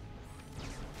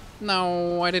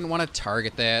 No, I didn't want to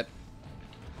target that.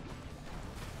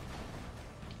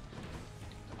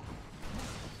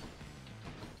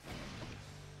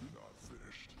 Not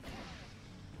finished.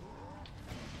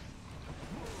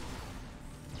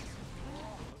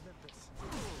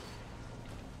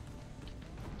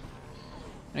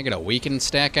 I get a weaken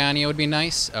stack on you would be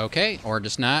nice. Okay, or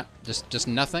just not. Just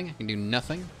nothing. I can do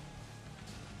nothing.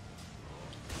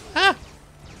 Ah!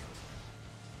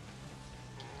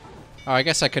 Oh, I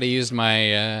guess I could have used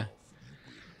my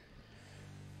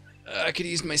I could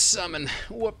use my summon.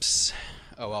 Whoops.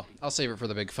 Oh well, I'll save it for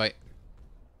the big fight.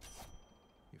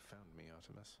 You found me,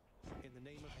 Artemis. In the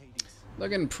name of Hades.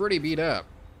 Looking pretty beat up.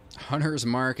 Hunter's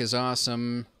Mark is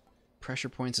awesome. Pressure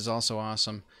points is also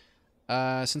awesome.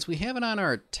 Since we have it on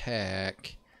our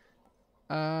attack,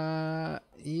 yeah,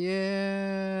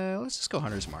 let's just go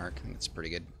Hunter's Mark. I think it's pretty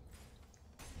good.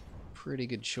 Pretty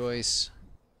good choice.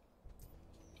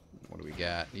 What do we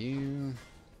got? You.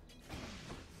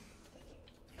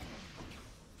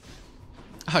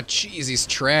 Oh, jeez, these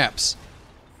traps.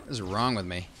 What is wrong with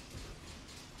me?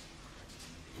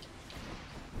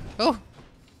 Oh!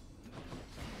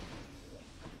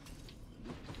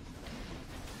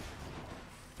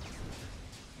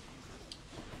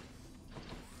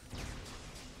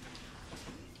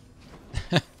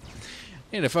 I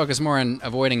need to focus more on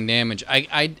avoiding damage.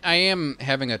 I am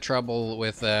having a trouble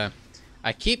with, I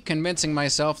keep convincing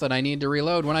myself that I need to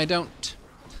reload when I don't.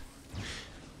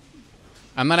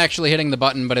 I'm not actually hitting the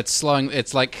button, but it's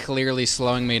like clearly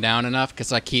slowing me down enough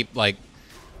because I keep, like,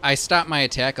 I stop my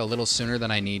attack a little sooner than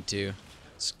I need to.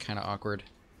 It's kind of awkward.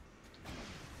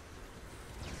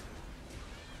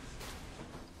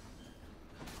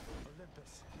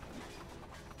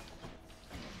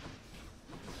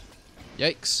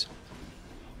 Yikes.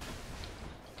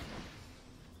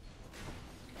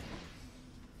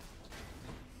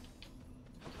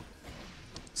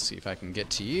 Let's see if I can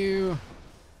get to you.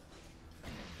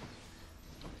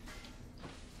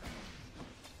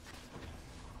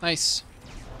 Nice.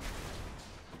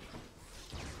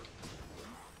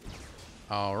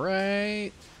 All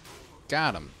right.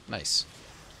 Got him. Nice.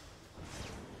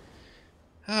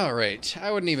 All right.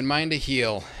 I wouldn't even mind a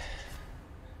heal.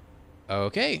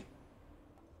 Okay.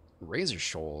 Razor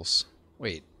Shoals.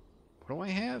 Wait. What do I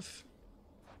have?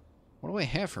 What do I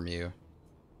have from you?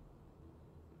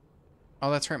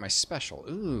 Oh, that's right. My special.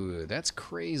 Ooh, that's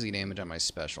crazy damage on my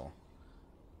special.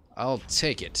 I'll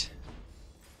take it.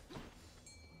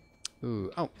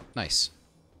 Ooh, oh, nice.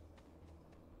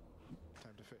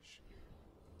 Time to fish.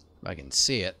 If I can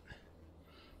see it.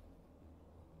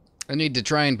 I need to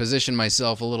try and position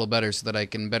myself a little better so that I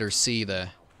can better see the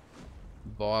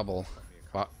bauble.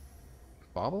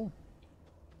 Bauble?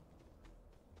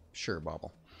 Sure,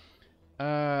 bauble.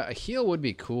 A heal would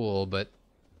be cool, but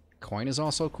coin is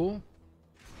also cool.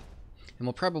 And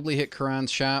we'll probably hit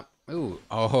Karan's shop. Ooh,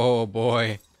 oh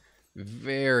boy.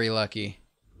 Very lucky.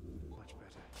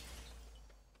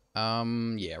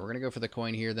 Yeah, we're gonna go for the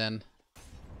coin here then.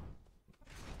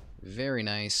 Very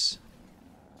nice.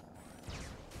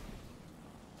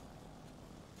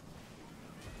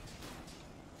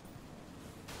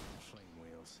 Flame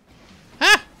wheels.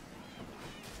 Ah!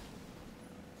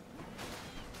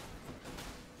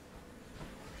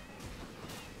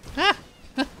 Ah!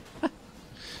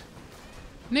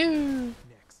 No!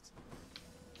 Next.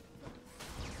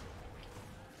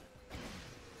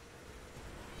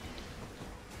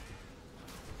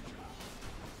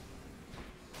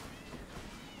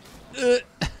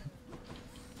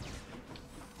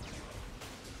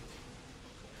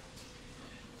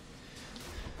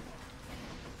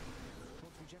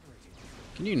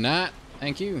 Can you not?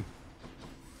 Thank you.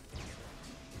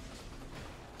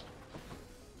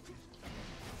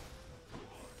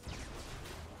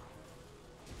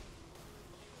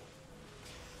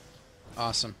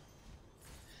 Awesome.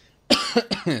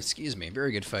 Excuse me.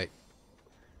 Very good fight.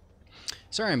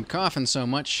 Sorry I'm coughing so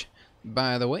much.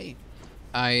 By the way,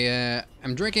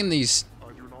 I'm drinking these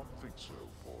I do not think so,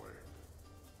 boy.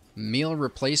 meal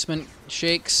replacement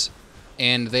shakes,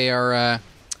 and they are,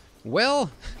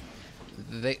 well,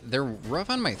 they're rough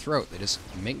on my throat. They just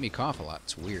make me cough a lot.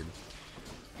 It's weird.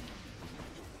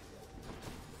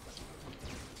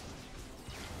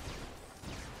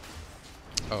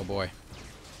 Oh boy.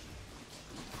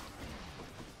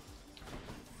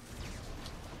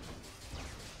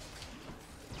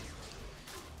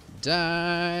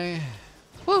 Die.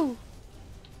 Woo!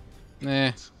 Nah.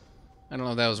 I don't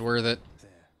know if that was worth it.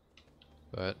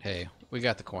 But hey, we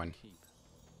got the coin.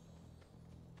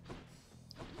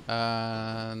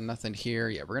 Nothing here.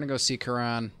 Yeah, we're gonna go see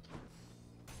Quran.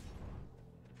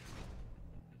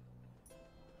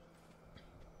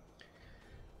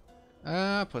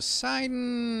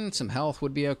 Poseidon. Some health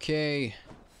would be okay.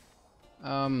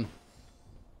 Yeah,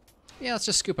 let's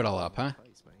just scoop it all up, huh? Let me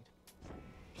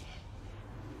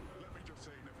just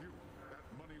say, nephew, that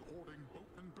money-hoarding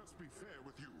boatman best be fair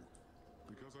with you.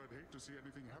 Because I'd hate to see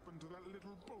anything happen to that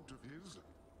little boat of his.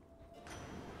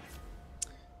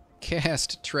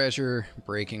 Cast treasure,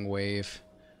 breaking wave.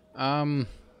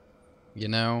 You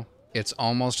know, it's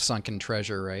almost sunken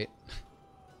treasure, right?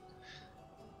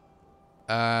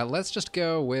 Let's just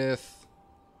go with...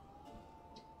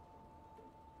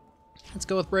 Let's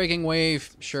go with breaking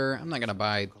wave. Sure, I'm not gonna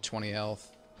buy 20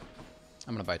 health.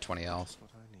 I'm gonna buy 20 health.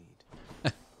 What I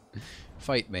need.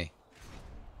 Fight me.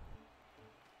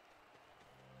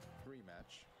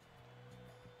 Rematch.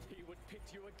 He would pit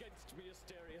you against me,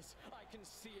 Asterius. I can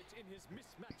see it in his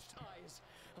mismatched eyes.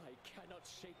 I cannot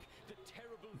shake the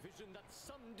terrible vision that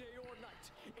someday or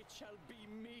night it shall be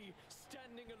me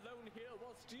standing alone here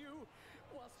whilst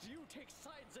you take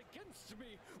sides against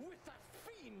me with that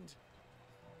fiend.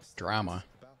 Drama.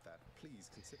 About that, please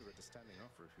consider it a standing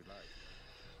offer if you like.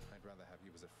 I'd rather have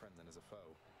you as a friend than as a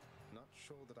foe. Not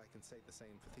sure that I can say the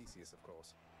same for Theseus, of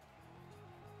course.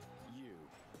 You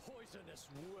poisonous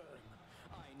worm!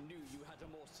 I knew you had a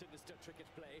more sinister trick at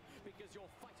play, because your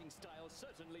fighting style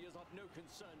certainly is of no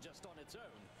concern just on its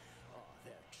own. Are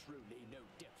there truly no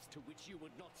depths to which you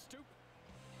would not stoop?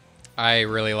 I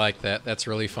really like that. That's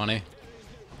really funny.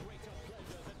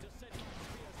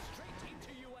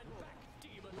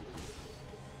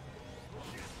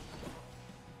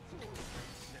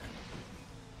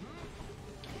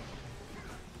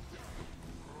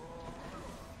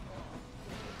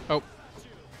 Oh.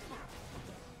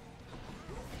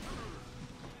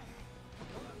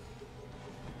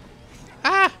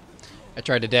 Ah! I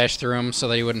tried to dash through him so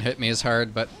that he wouldn't hit me as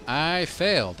hard, but I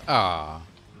failed. Ah.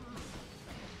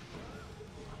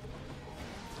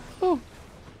 Oh.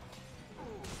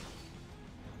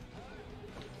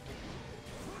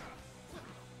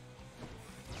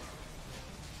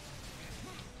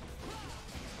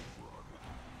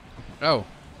 Oh.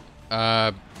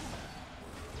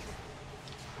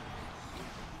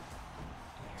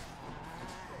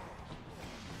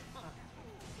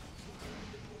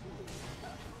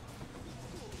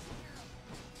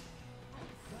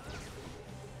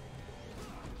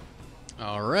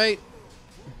 All right.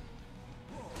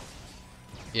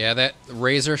 Yeah, that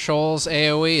Razor Shoals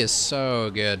AoE is so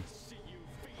good.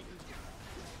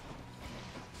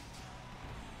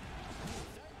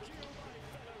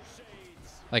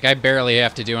 Like, I barely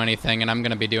have to do anything, and I'm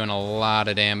going to be doing a lot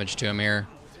of damage to him here.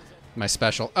 My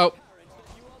special. Oh.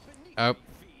 Oh.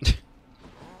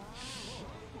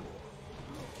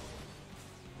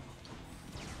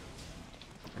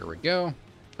 Here we go.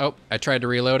 Oh, I tried to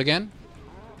reload again.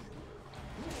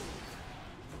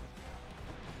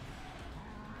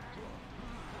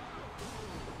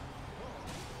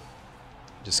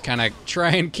 Just kind of try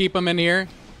and keep him in here.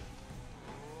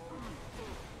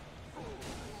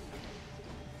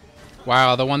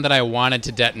 Wow, the one that I wanted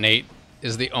to detonate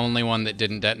is the only one that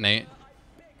didn't detonate.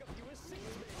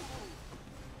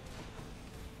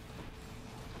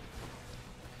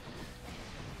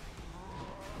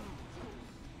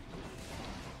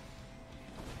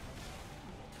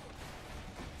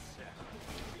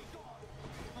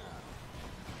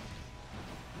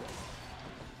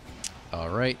 All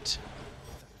right.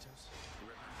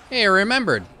 Hey, I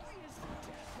remembered.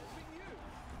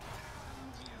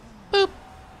 Boop.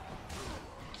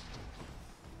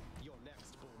 You're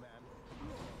next, Bullman.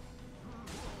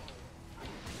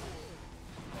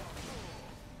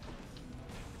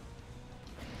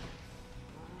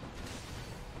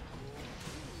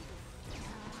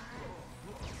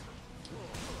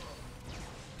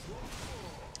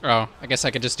 Oh, I guess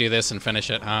I could just do this and finish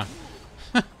it, huh?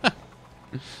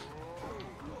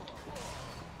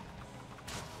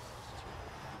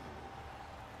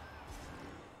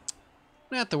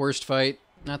 Not the worst fight.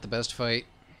 Not the best fight.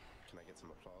 Can I get some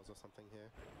applause or something here?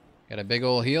 Got a big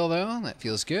ol' heal, though. That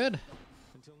feels good.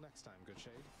 Until next time, good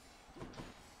shade.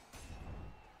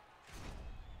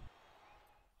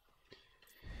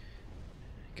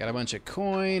 Got a bunch of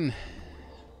coin.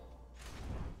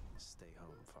 Stay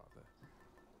home, Father.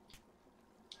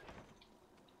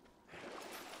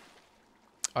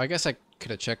 Oh, I guess I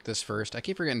could have checked this first. I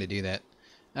keep forgetting to do that.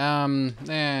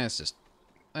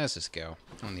 Let's just go.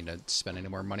 I don't need to spend any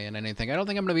more money on anything. I don't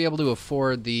think I'm going to be able to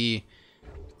afford the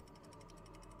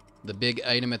big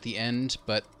item at the end,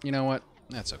 but you know what?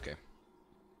 That's okay.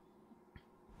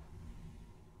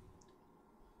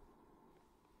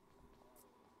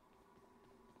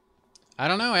 I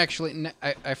don't know, actually.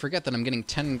 I forget that I'm getting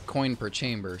 10 coin per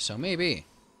chamber, so maybe.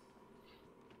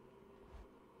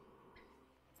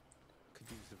 Could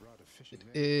use the rod of fishing.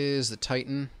 It is the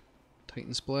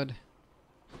Titan's blood.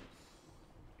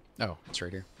 Oh, it's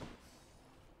right here.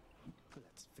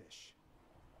 Let's fish.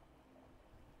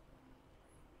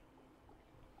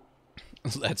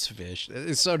 Let's fish.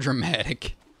 It's so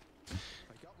dramatic. I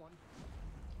got one.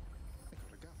 I got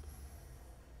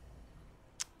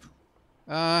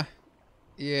a gap.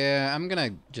 Yeah, I'm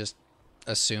gonna just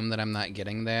assume that I'm not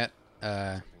getting that.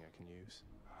 Something I can use.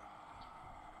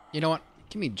 You know what?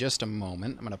 Give me just a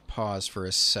moment. I'm gonna pause for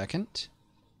a second.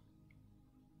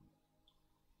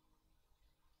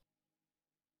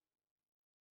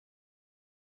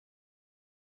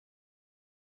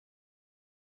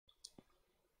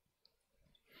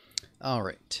 All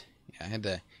right. Yeah, I had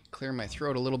to clear my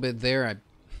throat a little bit there.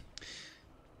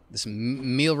 This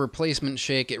meal replacement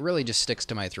shake, it really just sticks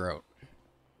to my throat.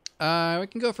 We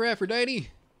can go for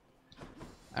Aphrodite.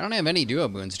 I don't have any duo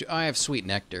boons. I have sweet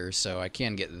nectar, so I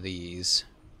can get these.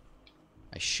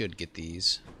 I should get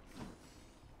these.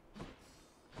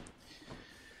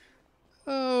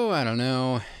 Oh, I don't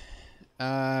know.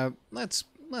 Let's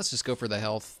just go for the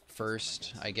health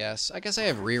first, I guess. I guess I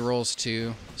have rerolls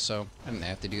too, so I didn't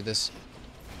have to do this.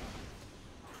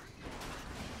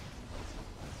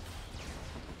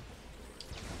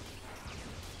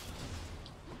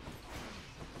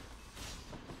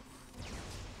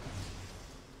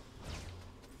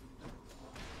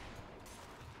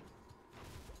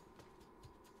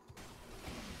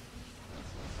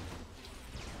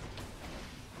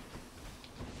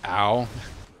 Ow.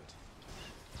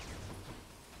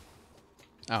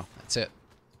 Oh, that's it.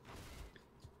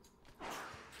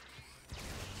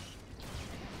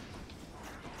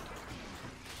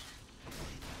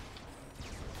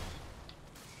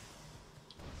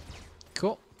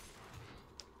 Cool.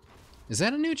 Is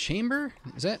that a new chamber?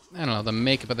 Is that... I don't know, the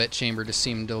makeup of that chamber just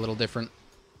seemed a little different.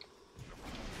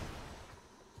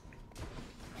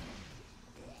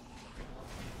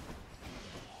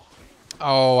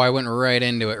 Oh, I went right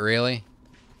into it, really?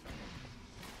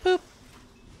 Boop.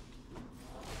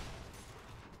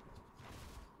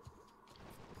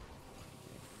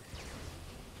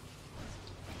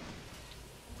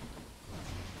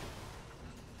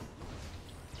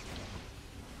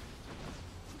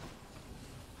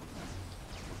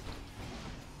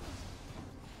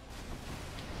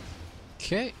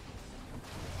 Okay.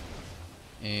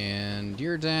 And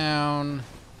you're down.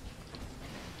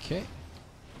 Okay.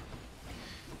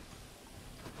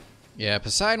 Yeah,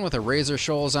 Poseidon with a Razor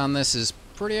Shoals on this is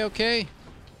pretty okay.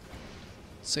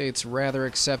 Say it's rather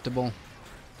acceptable.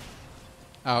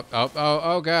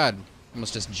 Oh, God.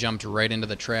 Almost just jumped right into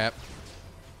the trap.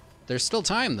 There's still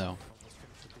time, though.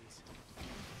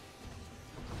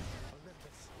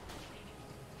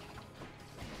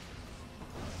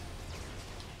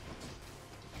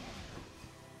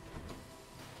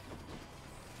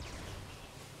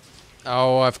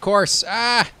 Oh, of course.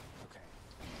 Ah!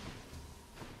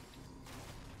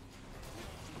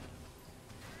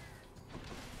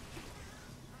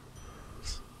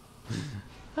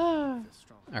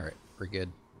 Alright, we're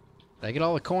good. Did I get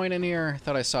all the coin in here?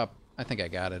 I think I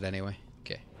got it anyway.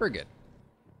 Okay, we're good.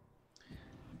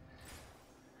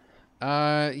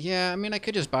 Yeah, I mean, I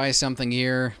could just buy something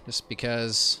here, just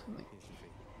because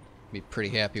I'd be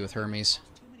pretty happy with Hermes.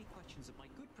 Too many questions of my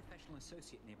good professional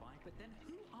associate nearby, but then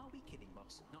who are we kidding,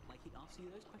 boss? Not like he'd answer you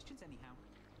those questions anyhow.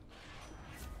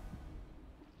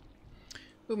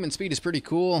 Movement speed is pretty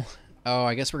cool. Oh,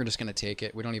 I guess we're just gonna take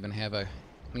it. We don't even have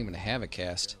a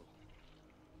cast.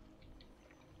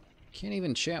 Can't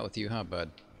even chat with you, huh, bud?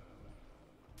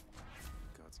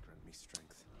 Gods grant me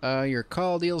strength. Your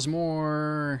call deals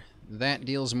more That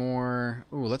deals more...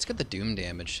 Ooh, let's get the doom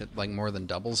damage. It, like, more than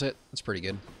doubles it. That's pretty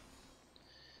good.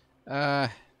 I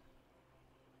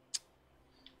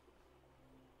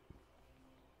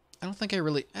don't think I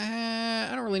really...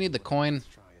 I don't really need the coin.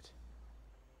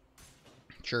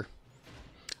 Sure.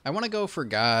 I want to go for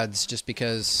gods just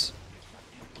because...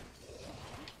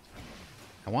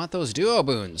 I want those duo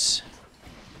boons.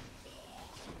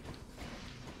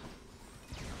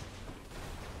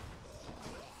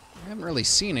 I haven't really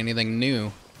seen anything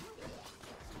new.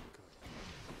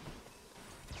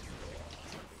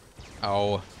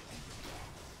 Oh.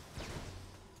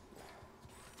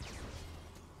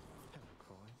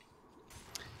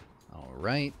 All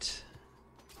right.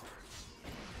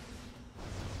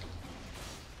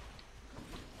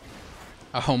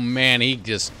 Oh man, he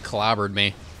just clobbered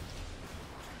me.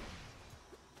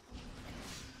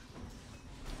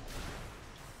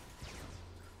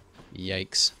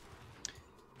 Yikes.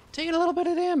 Taking a little bit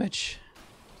of damage.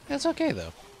 That's okay,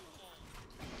 though.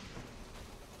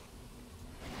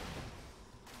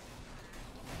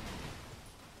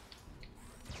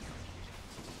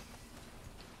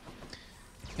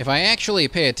 If I actually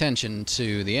pay attention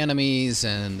to the enemies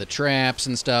and the traps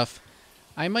and stuff,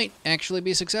 I might actually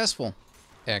be successful.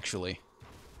 Actually.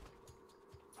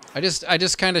 I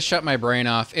just kind of shut my brain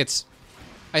off.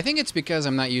 I think it's because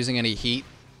I'm not using any heat.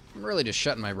 I'm really just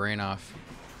shutting my brain off.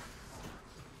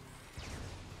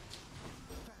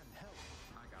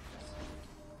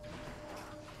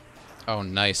 Oh,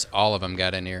 nice. All of them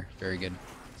got in here. Very good.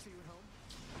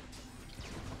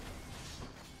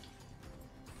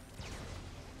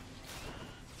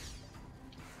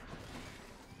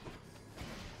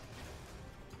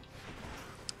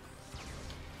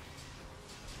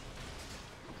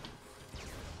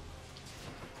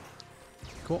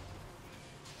 Cool.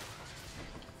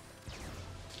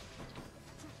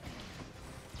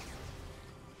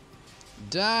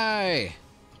 Die!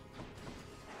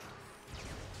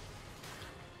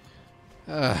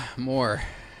 More.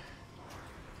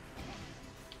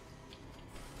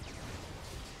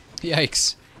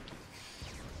 Yikes.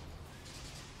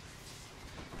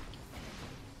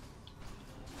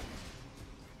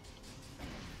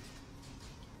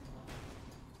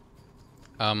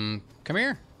 Come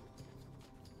here.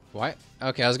 What?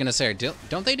 Okay, I was gonna say,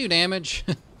 don't they do damage?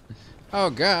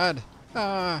 Oh god.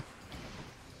 Ah!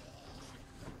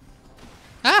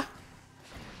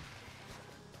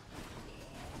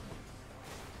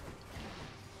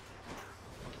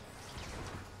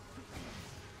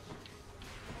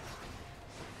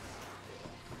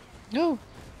 No!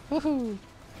 Woohoo!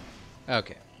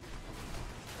 Okay.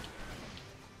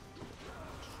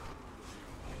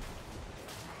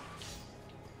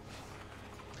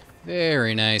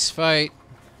 Very nice fight.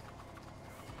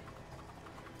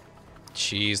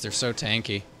 Jeez, they're so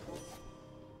tanky.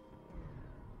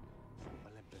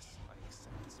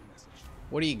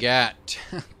 What do you got?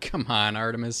 Come on,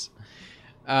 Artemis.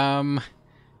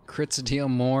 Crits deal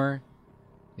more.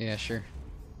 Yeah, sure.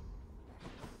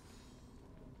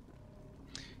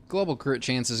 Global crit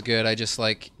chance is good. I just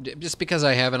because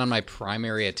I have it on my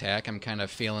primary attack, I'm kind of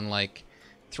feeling like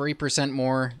 3%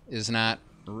 more is not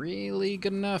really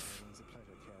good enough.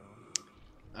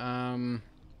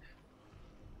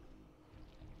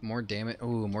 More damage.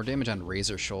 Ooh, more damage on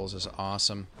Razor Shoals is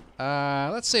awesome.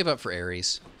 Let's save up for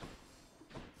Ares.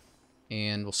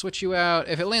 And we'll switch you out.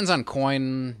 If it lands on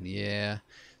coin, yeah. I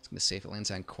was gonna say if it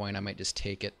lands on coin, I might just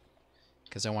take it.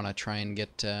 Because I want to try and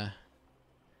get...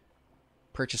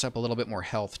 purchase up a little bit more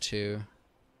health, too.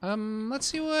 Let's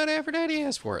see what Aphrodite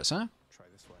has for us, huh? Try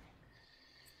this way.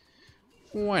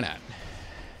 Why not?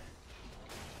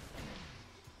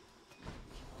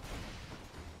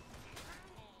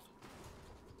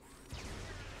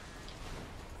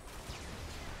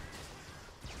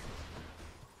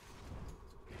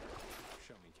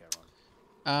 Show me,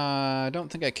 Charon. Don't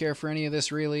think I care for any of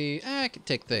this, really. I could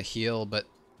take the heal, but...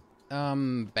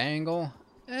 Bangle?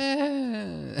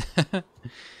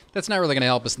 That's not really going to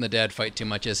help us in the dead fight too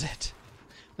much, is it?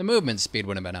 The movement speed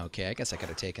would have been okay. I guess I could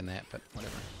have taken that, but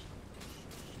whatever.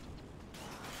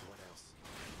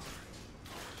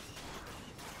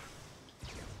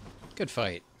 Good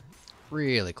fight.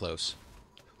 Really close.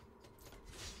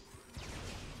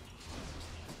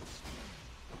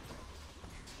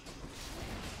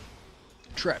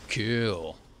 Trap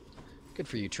kill. Good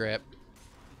for you, Trap.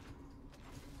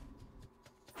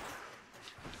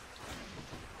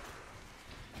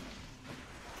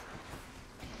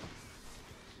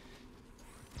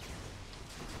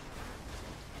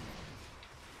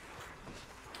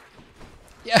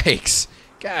 Yikes!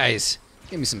 Guys,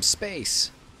 give me some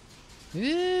space.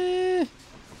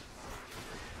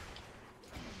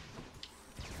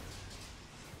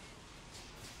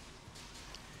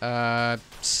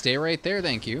 Stay right there,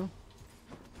 thank you.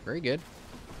 Very good.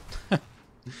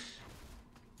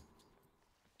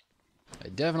 I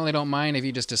definitely don't mind if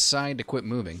you just decide to quit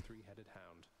moving. Three-headed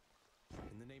hound.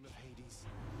 In the name of Hades.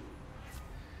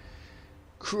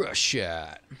 Crush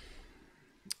shot.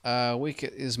 Wake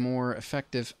is more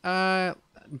effective.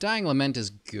 Dying Lament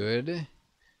is good.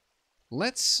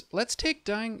 Let's take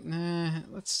Dying.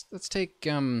 Let's take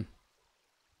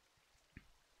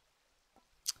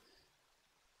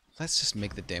Let's just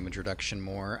make the damage reduction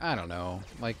more. I don't know.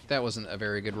 Like, that wasn't a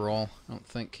very good roll, I don't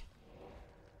think.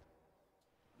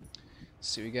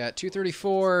 So we got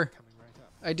 234.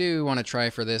 I do want to try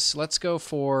for this. Let's go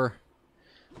for...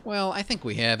 Well, I think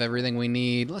we have everything we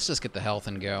need. Let's just get the health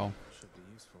and go.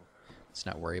 Let's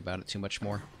not worry about it too much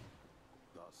more.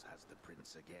 Thus has the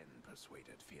prince again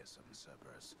persuaded fearsome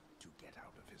Cerberus to get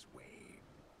out of his way.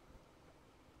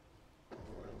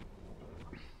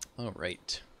 All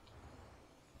right.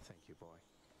 Thank you, boy.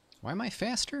 Why am I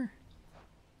faster?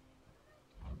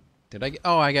 Did I get...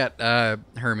 Oh, I got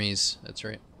Hermes. That's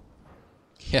right.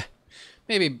 Yeah.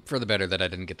 Maybe for the better that I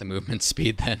didn't get the movement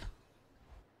speed then.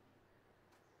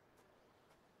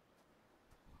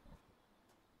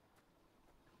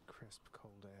 Crisp,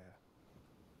 cold air.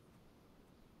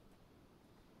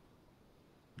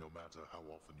 No matter how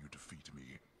often you defeat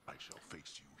me, I shall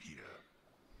face you here.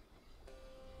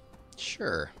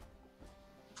 Sure.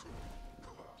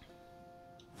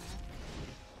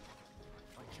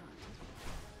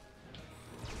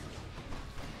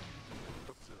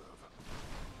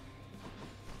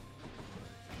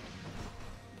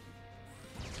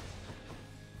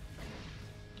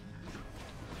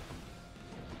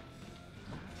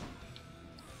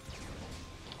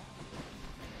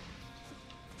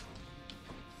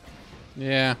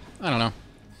 Yeah, I don't know.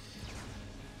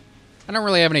 I don't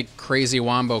really have any crazy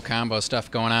wombo combo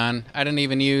stuff going on. I didn't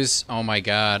even use... Oh my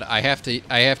god. I have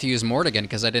to use Mortigan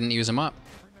because I didn't use him up.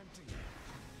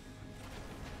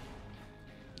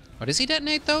 Oh, does he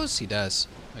detonate those? He does.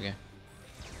 Okay.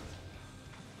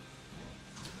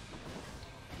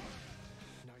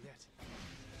 Not yet.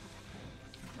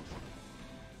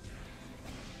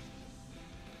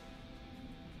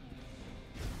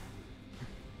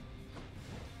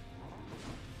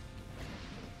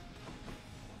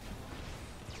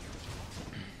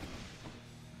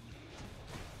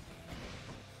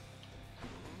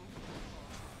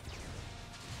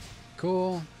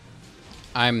 Cool.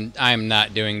 I'm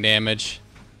not doing damage.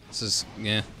 This is...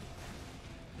 yeah.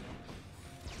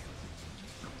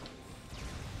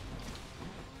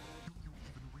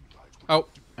 Oh,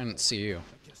 I didn't see you.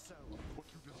 I guess so. What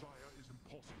you desire is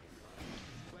impossible.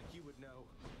 Like you would know.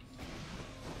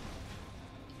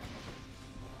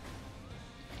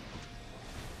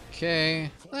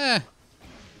 Okay.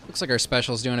 Looks like our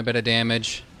special's doing a bit of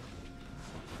damage.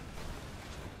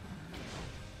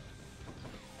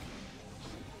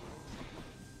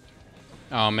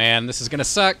 Oh man, this is gonna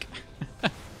suck.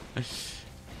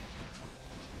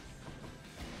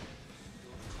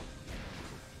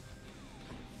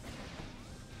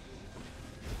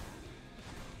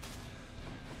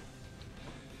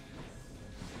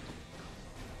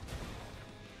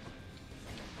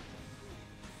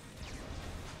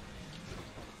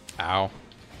 Ow.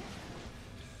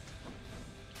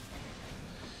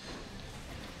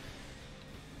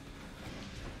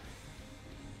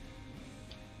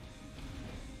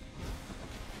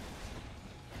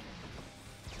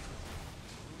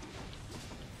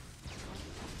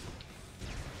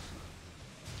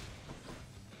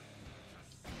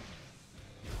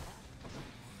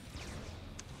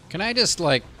 Can I just,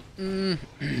 like, I don't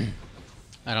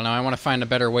know, I want to find a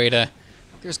better way to...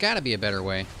 There's got to be a better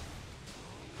way.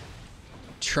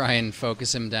 Try and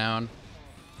focus him down.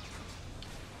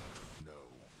 No.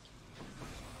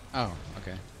 Oh,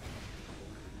 okay.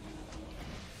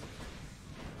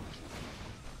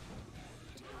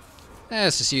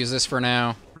 Let's just use this for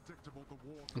now.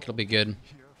 I think it'll be good.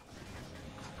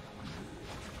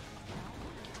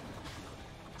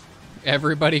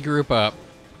 Everybody group up.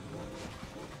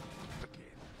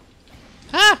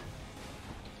 Ha!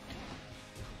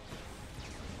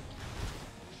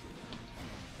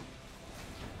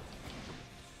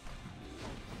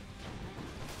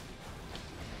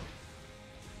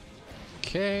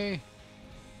 Okay.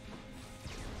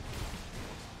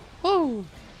 Woo!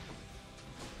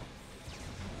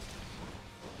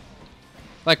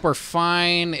 Like, we're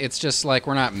fine. It's just like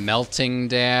we're not melting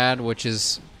Dad, which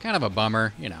is kind of a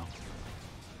bummer, you know.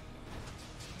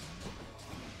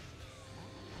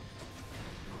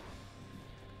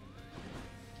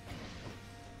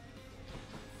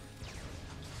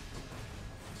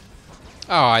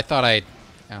 Oh, I thought I...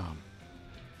 Oh.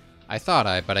 I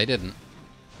thought but I didn't.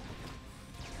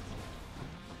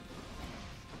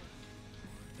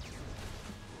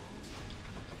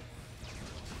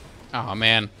 Oh,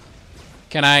 man.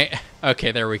 Can I...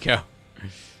 Okay, there we go.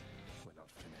 We're not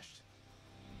finished.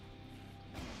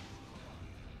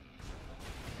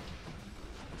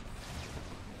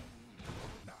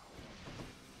 Now.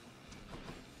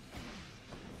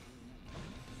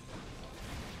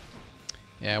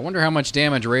 Yeah, I wonder how much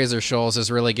damage Razor Shoals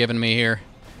has really given me here.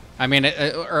 I mean,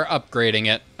 or upgrading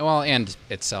it. Well, and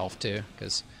itself, too,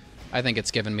 because I think it's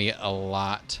given me a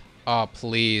lot. Oh,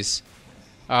 please.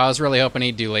 Oh, I was really hoping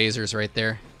he'd do lasers right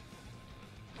there.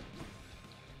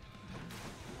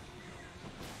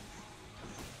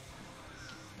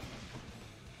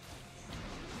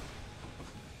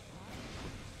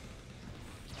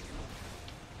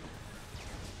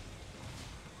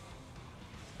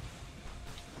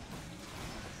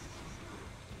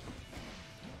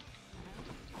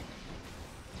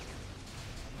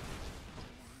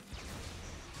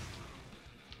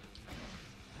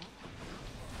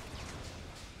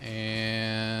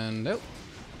 And nope.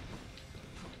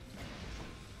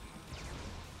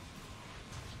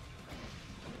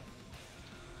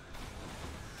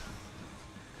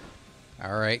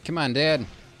 All right, come on, Dad.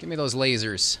 Give me those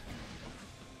lasers.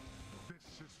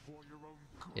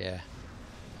 Yeah.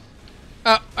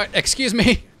 Excuse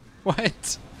me.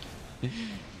 What?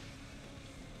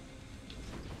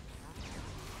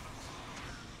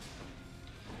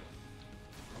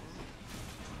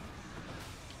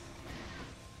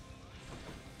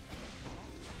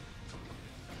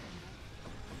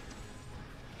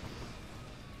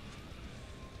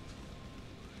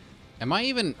 Am I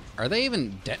even... Are they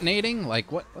even detonating?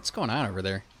 Like, what's going on over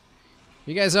there?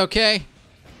 You guys okay?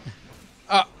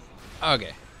 Oh,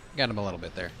 okay. Got him a little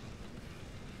bit there.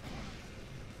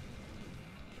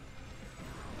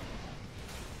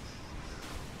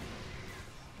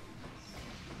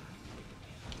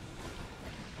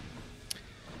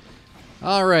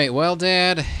 Alright, well,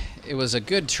 Dad, it was a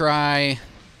good try.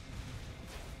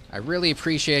 I really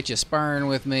appreciate you sparring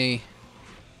with me.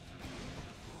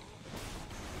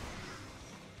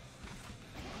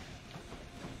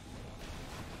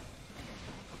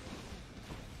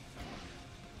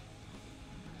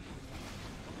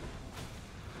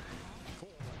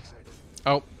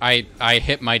 Oh, I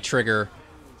hit my trigger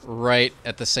right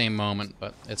at the same moment,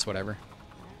 but it's whatever.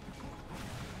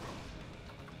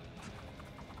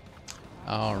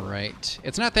 Alright.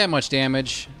 It's not that much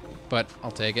damage, but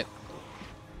I'll take it.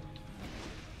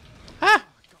 Ah!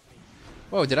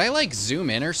 Whoa, did I, like,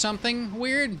 zoom in or something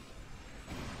weird?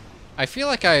 I feel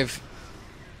like I've...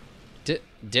 Did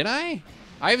I?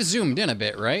 I've zoomed in a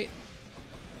bit, right?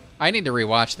 I need to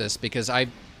rewatch this because I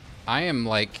am,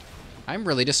 like... I'm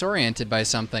really disoriented by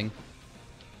something.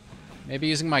 Maybe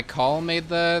using my call made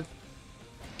the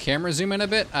camera zoom in a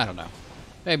bit? I don't know.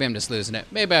 Maybe I'm just losing it.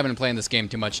 Maybe I've been playing this game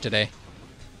too much today.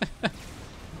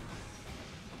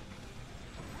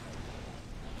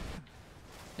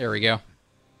 There we go.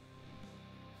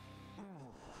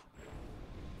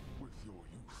 With your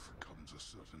youth comes a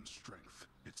certain strength,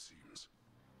 it seems.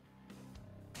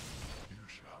 You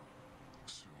shall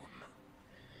soon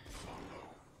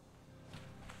follow.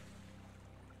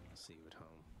 See you at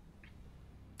home.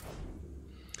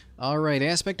 Alright,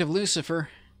 Aspect of Lucifer.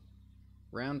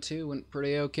 Round 2 went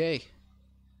pretty okay.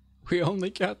 We only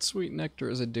got Sweet Nectar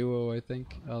as a duo, I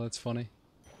think. Oh, that's funny.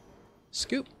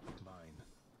 Scoop. Mine.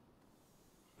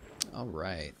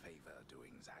 Alright. Favor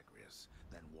doing Zagreus,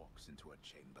 then walks into a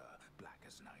chamber black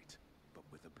as night, but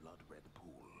with a blood-red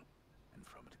pool, and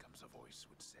from it comes a voice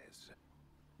which says,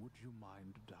 "Would you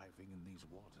mind diving in these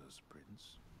waters,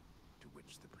 Prince?" To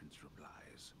which the prince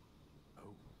replies,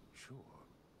 "Oh, sure."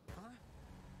 Huh?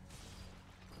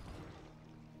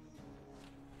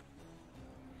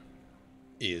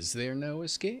 Is there no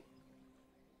escape?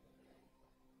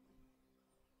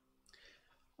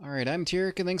 Alright, I'm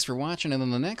Tyrek, thanks for watching, and in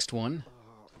the next one,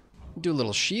 do a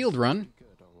little shield run.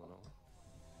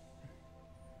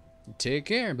 Take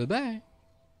care, bye-bye.